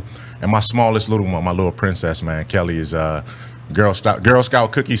beautiful. And my smallest little one, my little princess, man, Kelly, is Girl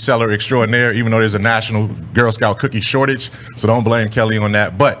Scout cookie seller extraordinaire, even though there's a national Girl Scout cookie shortage. So don't blame Kelly on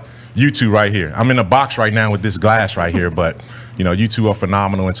that. But you two right here. I'm in a box right now with this glass right here, but you know, you two are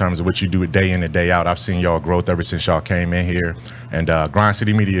phenomenal in terms of what you do it day in and day out. I've seen y'all growth ever since y'all came in here. And Grind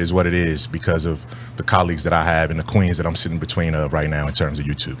City Media is what it is because of the colleagues that I have and the queens that I'm sitting between right now in terms of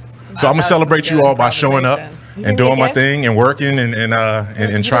YouTube. So I'm gonna celebrate you all by showing up and doing my thing and working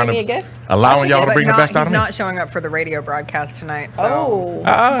and trying to allowing y'all to bring the best out of me. He's not showing up for the radio broadcast tonight. So.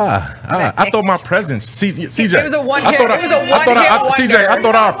 I thought my presence, CJ. It was a one hit. CJ, I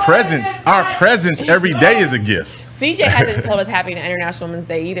thought our presence every day is a gift. CJ hasn't told us Happy International Women's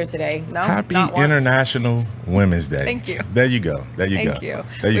Day either today. No, Happy International Women's Day. Thank you. There you go. There you go. Thank you.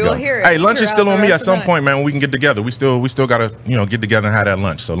 There you We go. will hear it. Hey, lunch is still on me at some point, man. man. When we can get together, we still gotta get together and have that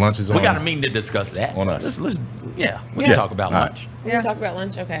lunch. So lunch is on. We got a meeting to discuss that. On us. We can talk about lunch. We can talk about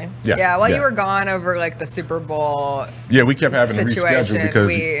lunch. Okay. Yeah. While you were gone over like the Super Bowl. Yeah, we kept having to reschedule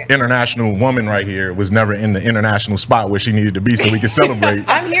because international woman right here was never in the international spot where she needed to be, so we could celebrate.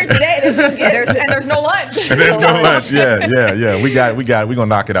 I'm here today. There's no and there's no lunch. And there's no lunch. Yeah. We're gonna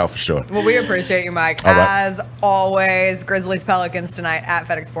knock it out for sure. Well, we appreciate you, Mike. All right. As always, Grizzlies Pelicans tonight at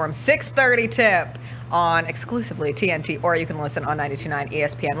FedEx Forum, 6:30 tip on exclusively TNT, or you can listen on 92.9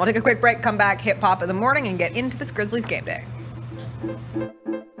 ESPN. We'll take a quick break, come back, hit pop of the morning, and get into this Grizzlies game day.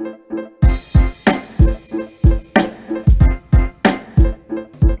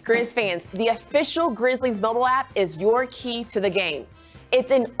 Grizz fans, the official Grizzlies mobile app is your key to the game.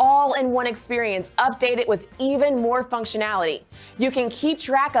 It's an all-in-one experience updated with even more functionality. You can keep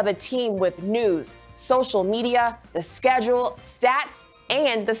track of a team with news, social media, the schedule, stats,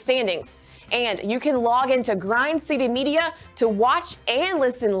 and the standings. And you can log into Grind City Media to watch and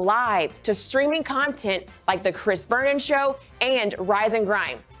listen live to streaming content like The Chris Vernon Show and Rise and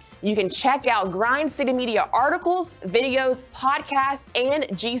Grind. You can check out Grind City Media articles, videos, podcasts, and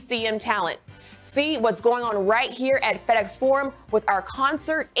GCM talent. See what's going on right here at FedEx Forum with our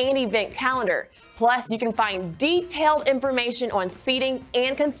concert and event calendar. Plus, you can find detailed information on seating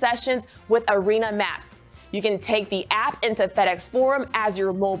and concessions with arena maps. You can take the app into FedEx Forum as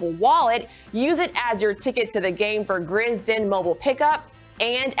your mobile wallet, use it as your ticket to the game for Grizz Den mobile pickup,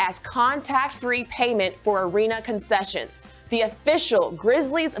 and as contact-free payment for arena concessions. The official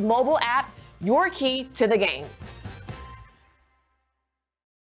Grizzlies mobile app, your key to the game.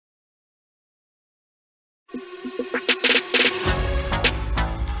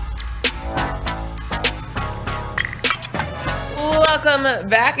 Welcome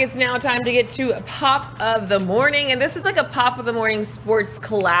back. It's now time to get to Pop of the Morning. And this is like a Pop of the Morning sports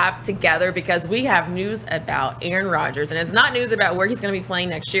collab together because we have news about Aaron Rodgers. And it's not news about where he's going to be playing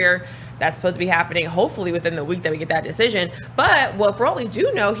next year. That's supposed to be happening hopefully within the week that we get that decision. But well, for all we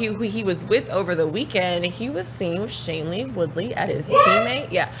do know, who he was with over the weekend, he was seen with Shailene Woodley at his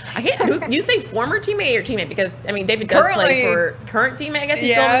teammate. Yeah. I can't, you say former teammate or teammate? Because, I mean, David does play for current teammate. I guess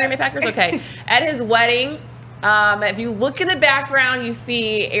he's still on the Green Bay Packers. Okay. At his wedding. If you look in the background, you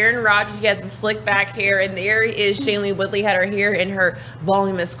see Aaron Rodgers. He has the slick back hair, and there is Shailene Woodley, had her hair in her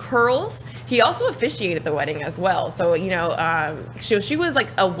voluminous curls. He also officiated the wedding as well. So, you know, she was like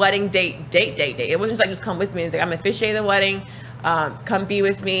a wedding date. It wasn't just like, just come with me. It's like, I'm officiating the wedding. Come be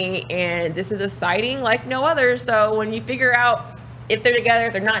with me. And this is a sighting like no other. So when you figure out if they're together,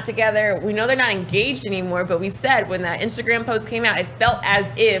 if they're not together, we know they're not engaged anymore. But we said when that Instagram post came out, it felt as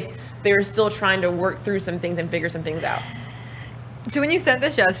if they were still trying to work through some things and figure some things out. So when you sent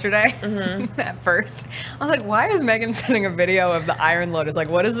this yesterday, at first, I was like, why is Meghan sending a video of the Iron Lotus? Like,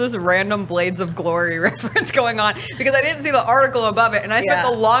 what is this random Blades of Glory reference going on? Because I didn't see the article above it, and I spent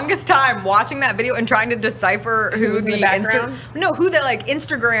the longest time watching that video and trying to decipher who the Instagram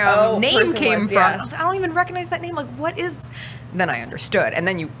name came from. And I was like, I don't even recognize that name. Like, what is then I understood. And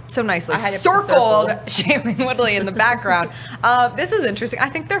then you so nicely I had it circled circled. Shailene Woodley in the background. This is interesting. I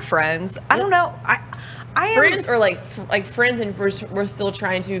think they're friends. I don't know. I am, friends or like friends, and we're still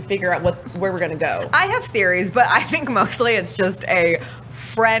trying to figure out where we're gonna go. I have theories, but I think mostly it's just a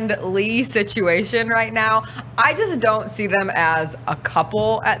friendly situation right now. I just don't see them as a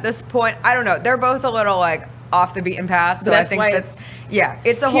couple at this point. I don't know. They're both a little like off the beaten path. So I think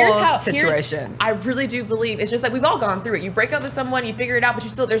it's a whole situation. I really do believe it's just like we've all gone through it. You break up with someone, you figure it out,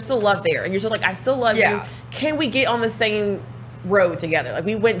 but there's still love there, and you're still like, I still love you. Can we get on the same road together? Like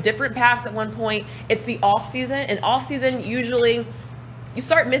we went different paths at one point. It's the off season, and off season usually you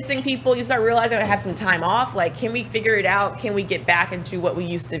start missing people. You start realizing I have some time off. Like, can we figure it out? Can we get back into what we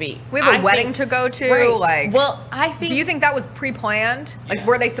used to be? We have a wedding to go to. Right. Like, well, I think. Do you think that was pre-planned? Like,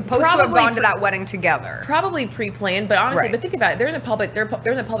 were they supposed to have gone to that wedding together? Probably pre-planned, but honestly, but think about it. They're in the public. They're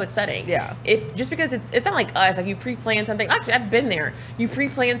in the public setting. Yeah. If just because it's not like us. Like you pre-plan something. Actually, I've been there. You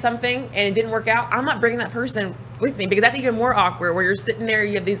pre-plan something and it didn't work out. I'm not bringing that person with me because that's even more awkward. Where you're sitting there,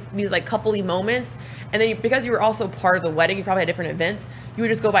 you have these like coupley moments. And then because you were also part of the wedding, you probably had different events, you would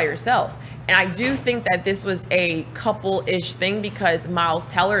just go by yourself. And I do think that this was a couple-ish thing because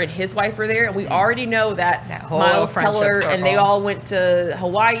Miles Teller and his wife were there. And we already know that Miles Teller and they all went to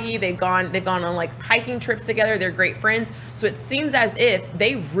Hawaii. They've gone on like hiking trips together. They're great friends. So it seems as if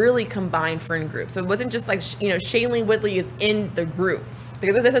they really combined friend groups. So it wasn't just like, Shailene Woodley is in the group.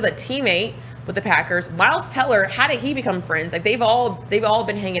 Because this is a teammate with the Packers. Miles Teller, how did he become friends? Like they've all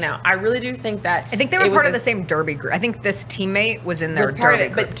been hanging out. I really do think that. I think they were part of the same derby group. I think this teammate was in their derby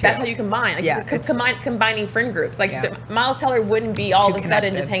group but too. that's how you combine. Like combining friend groups. Like Miles Teller wouldn't be all of a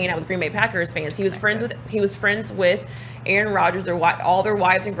sudden just hanging out with Green Bay Packers fans. He was friends with Aaron Rodgers. All their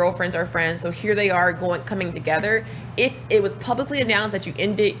wives and girlfriends are friends. So here they are coming together. If it was publicly announced that you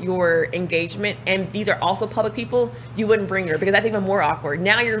ended your engagement and these are also public people, you wouldn't bring her because that's even more awkward.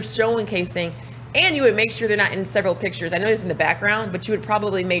 Now you're showcasing, and you would make sure they're not in several pictures. I know it's in the background, but you would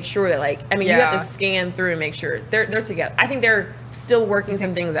probably make sure that you have to scan through and make sure they're together. I think they're still working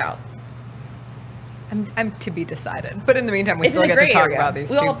some things out. I'm to be decided. But in the meantime, we still get to talk about these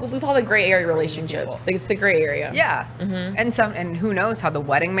two. We call it gray area relationships. It's the gray area. Yeah. Mm-hmm. And who knows how the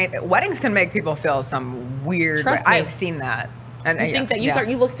weddings can make people feel some weird way. I've seen that. And you think that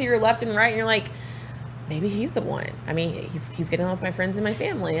you look to your left and right and you're like, maybe he's the one. I mean, he's getting along with my friends and my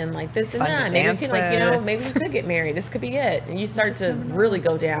family and like this and that. Maybe we can maybe we could get married. This could be it. And you start to really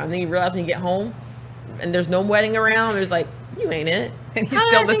go down. And then you realize when you get home and there's no wedding around, there's like, you ain't it. And he's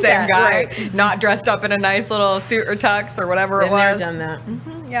still the same guy, not dressed up in a nice little suit or tux or whatever it was. Done that.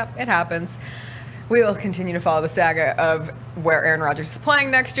 Mm-hmm. Yep, it happens. We will continue to follow the saga of where Aaron Rodgers is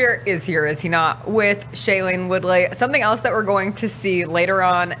playing next year. Is he or is he not with Shailene Woodley? Something else that we're going to see later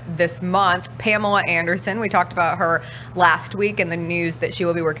on this month, Pamela Anderson. We talked about her last week in the news that she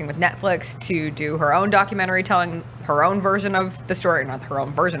will be working with Netflix to do her own documentary telling her own version of the story, not her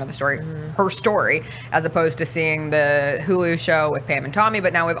own version of the story, her story, as opposed to seeing the Hulu show with Pam and Tommy.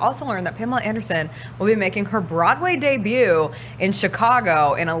 But now we've also learned that Pamela Anderson will be making her Broadway debut in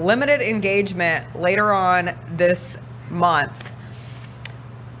Chicago in a limited engagement later on this month.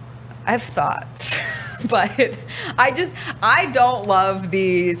 I have thoughts, but I don't love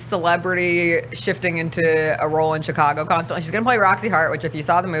the celebrity shifting into a role in Chicago constantly. She's going to play Roxy Hart, which if you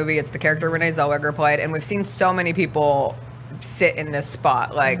saw the movie, it's the character Renee Zellweger played, and we've seen so many people sit in this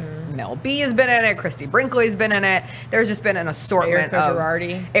spot. Like Mel B has been in it, Christy Brinkley's been in it. There's just been an assortment of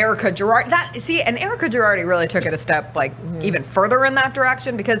Erica Girardi. And Erica Girardi really took it a step even further in that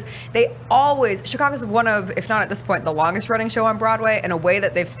direction because Chicago's one of, if not at this point, the longest running show on Broadway in a way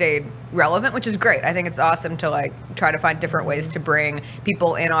that they've stayed relevant, which is great. I think it's awesome to try to find different ways to bring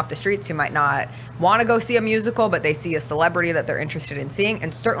people in off the streets who might not want to go see a musical, but they see a celebrity that they're interested in seeing.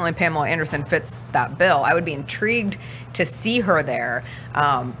 And certainly Pamela Anderson fits that bill. I would be intrigued to see her there.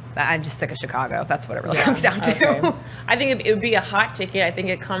 I'm just sick of Chicago. That's what it really comes down to. Okay. I think it would be a hot ticket. I think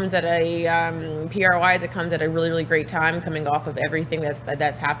it comes at a PR-wise, it comes at a really, really great time coming off of everything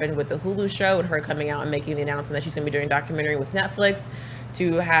that's happened with the Hulu show and her coming out and making the announcement that she's going to be doing a documentary with Netflix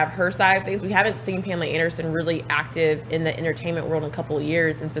to have her side of things. We haven't seen Pamela Anderson really active in the entertainment world in a couple of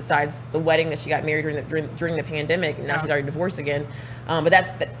years, and besides the wedding that she got married during the pandemic, and now she's already divorced again. But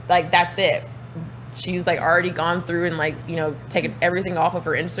that's it. She's already gone through and taken everything off of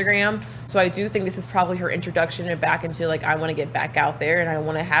her Instagram. So I do think this is probably her introduction and back into I want to get back out there and I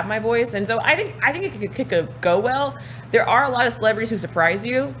want to have my voice. And so I think it could go well. There are a lot of celebrities who surprise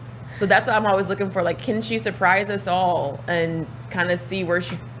you. So that's what I'm always looking for. Can she surprise us all and kind of see where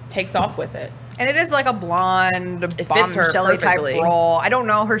she takes off with it? And it is a blonde, bombshell type role. I don't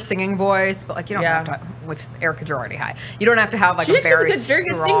know her singing voice, but you don't have to. with Erica Girardi high. You don't have to have like she's a very very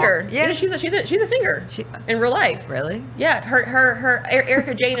good strong, singer. Yeah, she's a singer in real life. Really? Yeah, her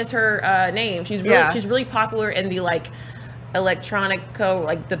Erica Jane is her name. She's really popular in the like electronico,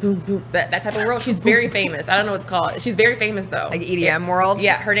 like the boom boom, that type of world. She's very famous. I don't know what it's called. She's very famous though. Like EDM world.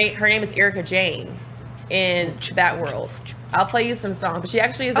 Yeah, her name is Erica Jane in that world. I'll play you some songs, but she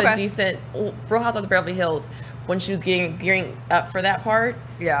actually is a decent Real Housewives of Beverly Hills. When she was gearing up for that part,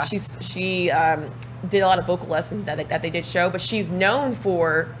 she did a lot of vocal lessons that they did show, but she's known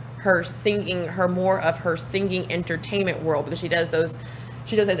for her singing, more of her singing entertainment world, because she does those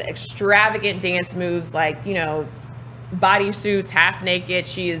extravagant dance moves, like, you know, bodysuits, half naked.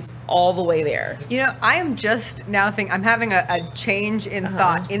 She is all the way there. You know, I am just now thinking, I'm having a change in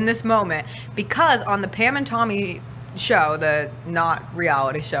thought in this moment, because on the Pam and Tommy show, the not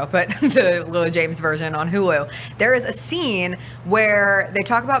reality show, but the Lily James version on Hulu, there is a scene where they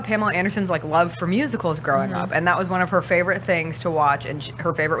talk about Pamela Anderson's like love for musicals growing up, and that was one of her favorite things to watch, and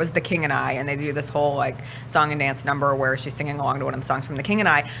her favorite was The King and I, and they do this whole like song and dance number where she's singing along to one of the songs from The King and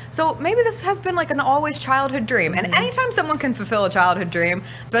I. So maybe this has been like an always childhood dream, and anytime someone can fulfill a childhood dream,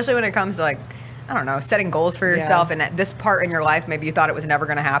 especially when it comes to like, I don't know, setting goals for yourself, and at this part in your life maybe you thought it was never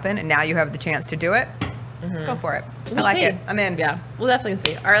going to happen, and now you have the chance to do it. Go for it. I like it. I'm in. Yeah, we'll definitely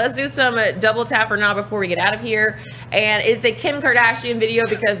see. All right, let's do some double tap or not before we get out of here. And it's a Kim Kardashian video,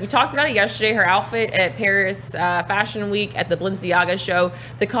 because we talked about it yesterday, her outfit at Paris Fashion Week at the Balenciaga show,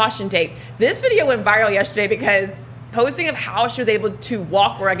 the caution tape. This video went viral yesterday because posting of how she was able to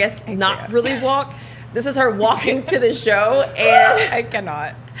walk, or I guess not really walk. This is her walking to the show, and I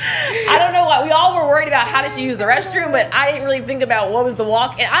cannot. I don't know why. We all were worried about how did she use the restroom, but I didn't really think about what was the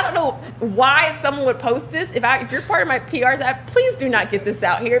walk. And I don't know why someone would post this. If you're part of my PR staff, please do not get this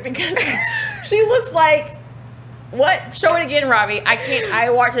out here, because she looks like, what? Show it again, Robbie. I can't. I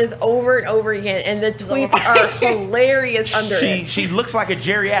watch this over and over again, and the tweets are hilarious under it. She looks like a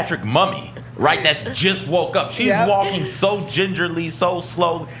geriatric mummy, right? That just woke up. She's walking so gingerly, so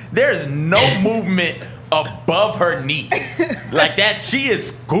slow. There's no movement above her knee. Like that, she is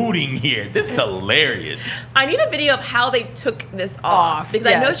scooting here. This is hilarious. I need a video of how they took this off, because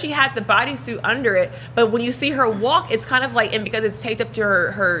I know she had the bodysuit under it, but when you see her walk, it's kind of like, and because it's taped up to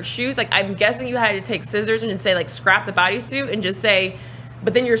her shoes, like I'm guessing you had to take scissors and just say like scrap the bodysuit and just say,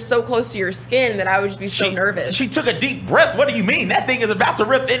 but then you're so close to your skin that I would just be so nervous. She took a deep breath. What do you mean? That thing is about to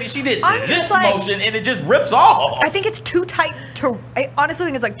rip, and she did this motion, and it just rips off. I think it's too tight to, I honestly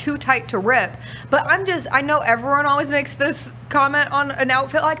think it's like too tight to rip. But I know everyone always makes this comment on an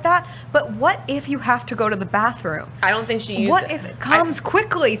outfit like that, but what if you have to go to the bathroom? I don't think she used What if it comes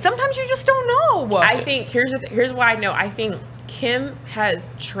quickly? Sometimes you just don't know. I think, here's why I know. I think Kim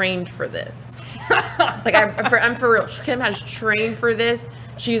has trained for this. Like I'm for real. Kim has trained for this.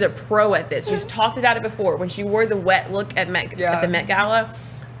 She's a pro at this. She's talked about it before. When she wore the wet look at the Met Gala,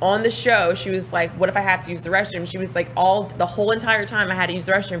 on the show, she was like, what if I have to use the restroom? She was like, the whole entire time I had to use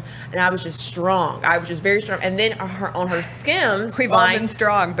the restroom, and I was just strong. I was just very strong. And then on her Skims, we've all been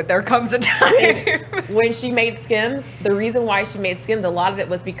strong, but there comes a time when she made Skims. The reason why she made Skims, a lot of it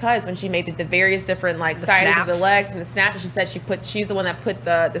was because when she made the various different like sizes of the legs and the snaps, she said she's the one that put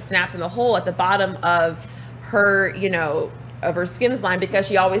the snaps in the hole at the bottom of her, you know, of her Skims line, because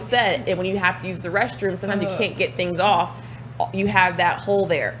she always said, and when you have to use the restroom, sometimes you can't get things off. You have that hole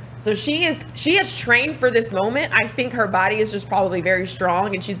there. So she has trained for this moment. I think her body is just probably very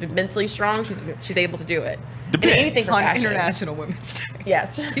strong, and she's been mentally strong. She's able to do it. Anything on International Women's Day.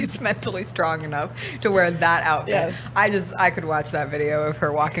 Yes. She's mentally strong enough to wear that outfit. Yes. I could watch that video of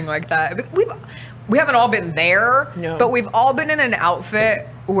her walking like that. We haven't all been there, but we've all been in an outfit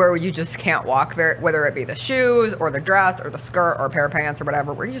where you just can't walk, whether it be the shoes or the dress or the skirt or a pair of pants or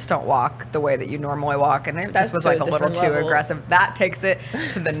whatever, where you just don't walk the way that you normally walk, and it just was like a little too aggressive. That takes it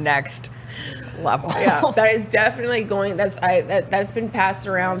to the next level. Yeah, that is definitely going. That's been passed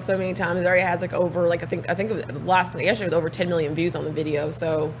around so many times. It already has like over I think it was yesterday was over 10 million views on the video.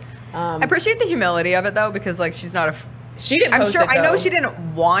 So I appreciate the humility of it though, because like she's not a. She didn't post it, though. I know she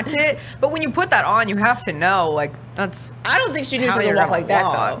didn't want it, but when you put that on, you have to know, like, that's. I don't think she knew she was gonna walk like that,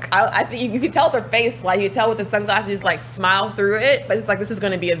 though. I think you could tell with her face, like, you could tell with the sunglasses, like, smile through it, but it's like, this is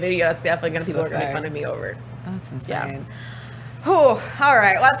gonna be a video that's definitely gonna, people are gonna make fun of me over. That's insane. Whew. All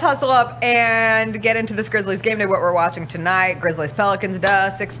right, let's hustle up and get into this Grizzlies game day, what we're watching tonight. Grizzlies Pelicans,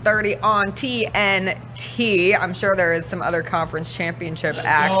 6:30 on TNT. I'm sure there is some other conference championship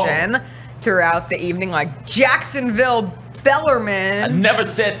action throughout the evening, like Jacksonville Bellarmine. I never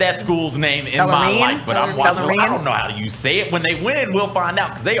said that school's name in my life, but I'm watching. I don't know how you say it. When they win, we'll find out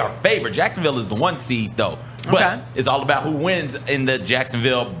because they are favored. Jacksonville is the 1 seed, though. But it's all about who wins in the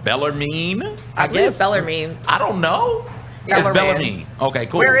Jacksonville Bellarmine. I believe it's Bellarmine. I don't know. It's Bellarmine. Okay,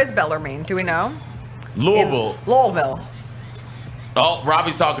 cool. Where is Bellarmine? Do we know? Louisville. Louisville. Oh,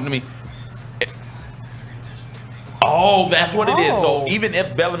 Robbie's talking to me. Oh, that's what it is. So even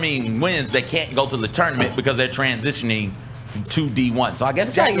if Bellarmine wins, they can't go to the tournament because they're transitioning to D1. So I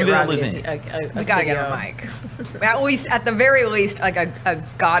guess Jacksonville is in. We gotta get a mic. At the very least, like a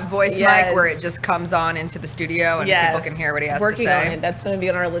God voice mic where it just comes on into the studio and people can hear what he has to say. Working on it. That's going to be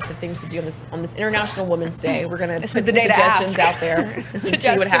on our list of things to do on this International Women's Day. We're going to put some the day suggestions out there and see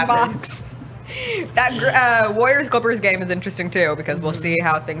what happens. That Warriors-Clippers game is interesting, too, because we'll see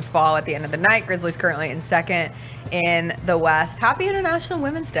how things fall at the end of the night. Grizzlies currently in second in the West. Happy International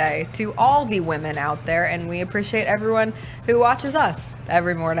Women's Day to all the women out there, and we appreciate everyone who watches us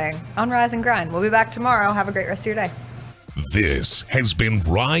every morning on Rise and Grind. We'll be back tomorrow. Have a great rest of your day. This has been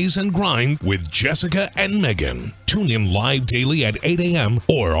Rise and Grind with Jessica and Meghan. Tune in live daily at 8 a.m.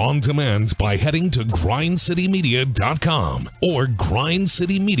 or on demand by heading to grindcitymedia.com or Grind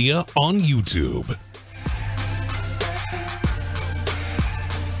City Media on YouTube.